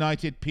 Man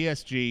United,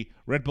 PSG,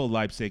 Red Bull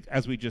Leipzig,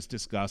 as we just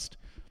discussed.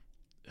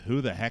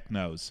 Who the heck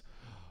knows?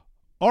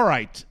 All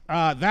right,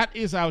 that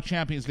is our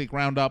Champions League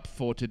roundup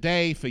for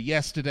today, for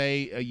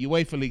yesterday.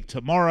 UEFA League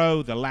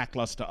tomorrow. The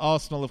lackluster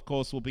Arsenal, of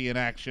course, will be in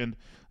action.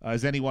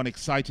 Is anyone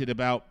excited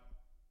about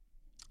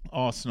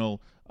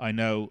Arsenal? I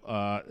know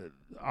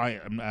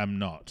I am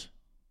not.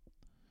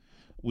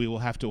 We'll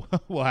have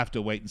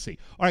to wait and see.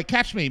 All right,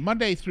 catch me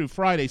Monday through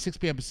Friday, 6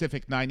 p.m.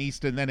 Pacific, 9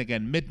 Eastern, then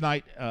again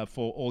midnight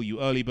for all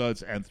you early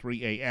birds, and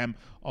 3 a.m.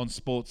 on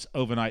Sports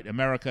Overnight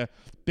America.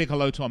 Big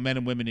hello to our men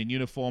and women in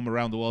uniform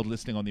around the world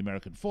listening on the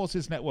American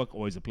Forces Network.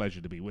 Always a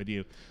pleasure to be with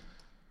you.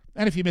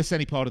 And if you miss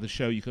any part of the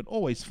show, you can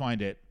always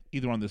find it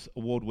either on this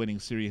award-winning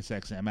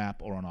SiriusXM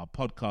app or on our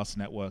podcast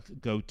network.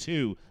 Go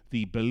to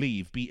the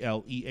Believe,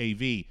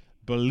 B-L-E-A-V,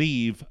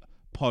 Believe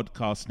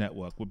Podcast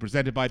Network. We're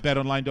presented by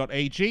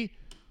BetOnline.ag.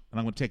 And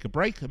I'm going to take a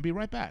break and be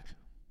right back.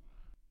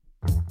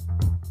 All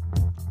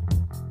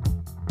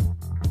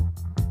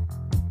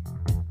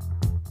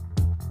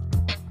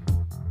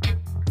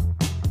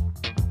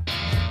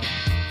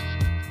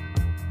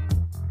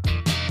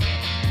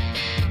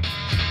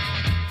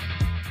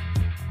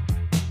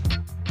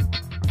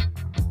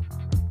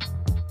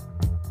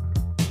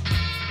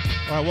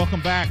right,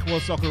 welcome back.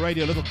 World Soccer Radio,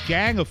 a little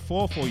gang of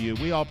 4 for you.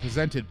 We are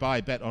presented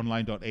by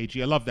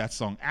BetOnline.ag. I love that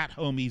song, At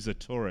Home He's a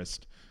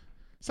Tourist.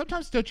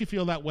 Sometimes don't you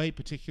feel that way,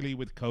 particularly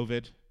with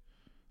COVID?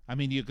 I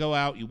mean, you go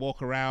out, you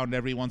walk around,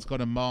 everyone's got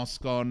a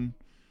mask on.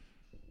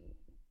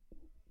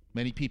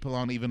 Many people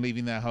aren't even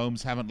leaving their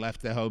homes, haven't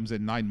left their homes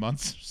in 9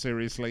 months,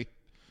 seriously.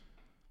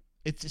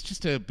 It's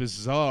just a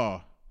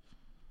bizarre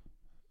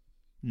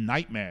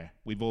nightmare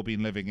we've all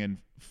been living in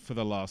for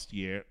the last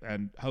year.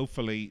 And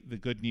hopefully the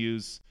good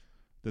news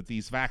that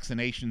these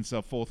vaccinations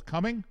are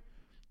forthcoming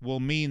will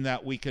mean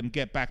that we can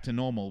get back to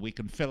normal. We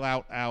can fill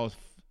out our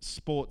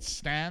sports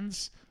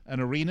stands and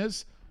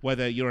arenas,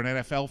 whether you're an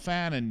NFL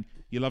fan and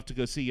you love to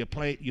go see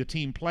your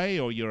team play,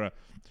 or you're a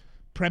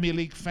Premier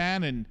League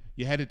fan and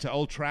you're headed to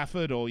Old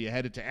Trafford, or you're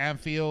headed to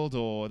Anfield,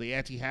 or the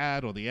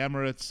Etihad, or the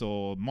Emirates,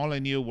 or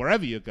Molineux,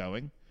 wherever you're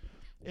going.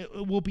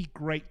 It will be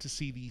great to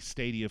see the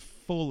stadia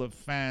full of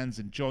fans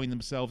enjoying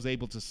themselves,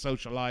 able to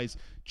socialize,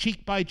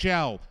 cheek by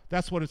jowl.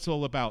 That's what it's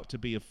all about, to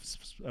be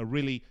a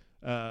really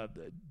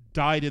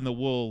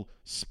dyed-in-the-wool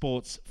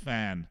sports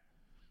fan.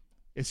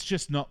 It's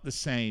just not the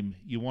same.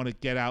 You want to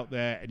get out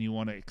there and you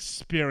want to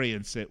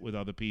experience it with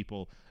other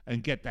people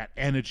and get that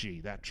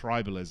energy, that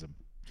tribalism.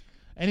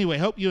 Anyway,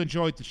 hope you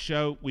enjoyed the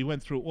show. We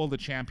went through all the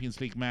Champions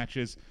League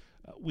matches.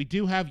 We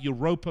do have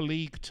Europa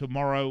League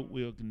tomorrow.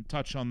 We can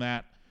touch on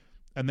that.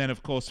 And then,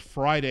 of course,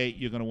 Friday,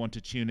 you're going to want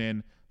to tune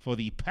in for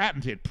the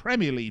patented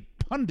Premier League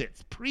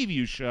Pundits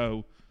preview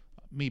show.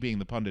 Me being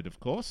the pundit, of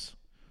course.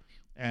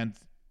 And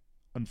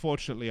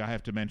unfortunately, I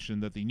have to mention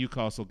that the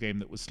Newcastle game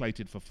that was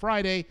slated for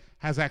Friday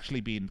has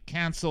actually been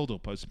cancelled or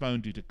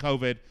postponed due to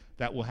COVID.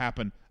 That will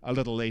happen a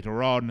little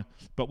later on.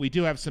 But we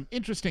do have some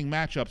interesting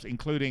matchups,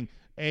 including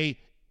a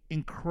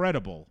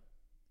incredible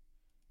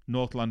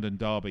North London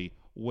derby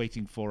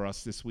waiting for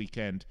us this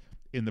weekend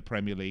in the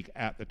Premier League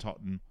at the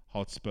Tottenham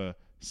Hotspur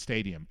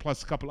Stadium.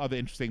 Plus a couple other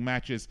interesting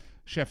matches.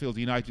 Sheffield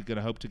United going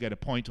to hope to get a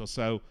point or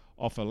so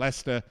off of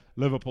Leicester.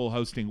 Liverpool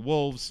hosting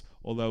Wolves,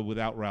 although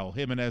without Raul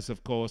Jimenez,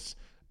 of course.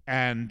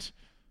 And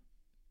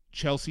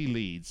Chelsea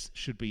Leeds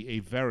should be a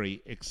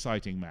very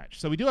exciting match.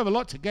 So we do have a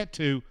lot to get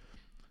to.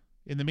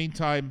 In the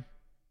meantime,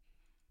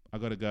 I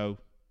got to go,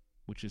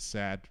 which is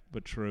sad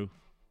but true.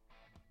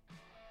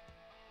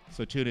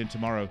 So tune in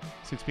tomorrow,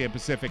 6 p.m.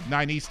 Pacific,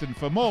 9 Eastern,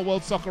 for more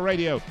World Soccer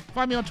Radio.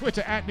 Find me on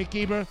Twitter at Nick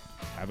Eber.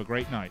 Have a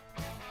great night.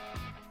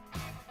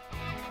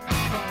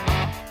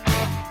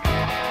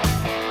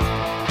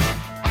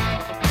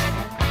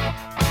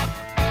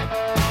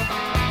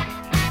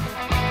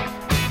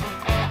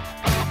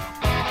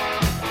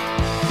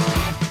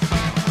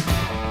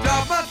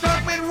 Drop my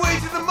truck midway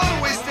to the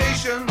motorway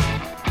station.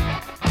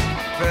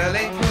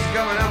 Fairlink was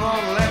coming up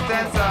on the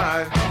left-hand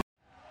side.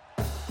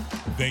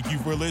 Thank you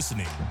for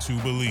listening to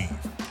Believe.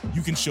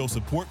 You can show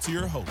support to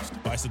your host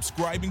by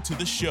subscribing to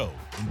the show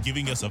and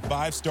giving us a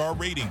 5-star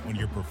rating on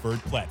your preferred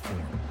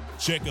platform.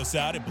 Check us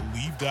out at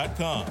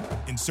Believe.com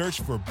and search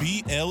for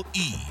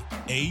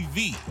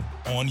BLEAV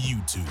on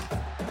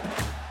YouTube.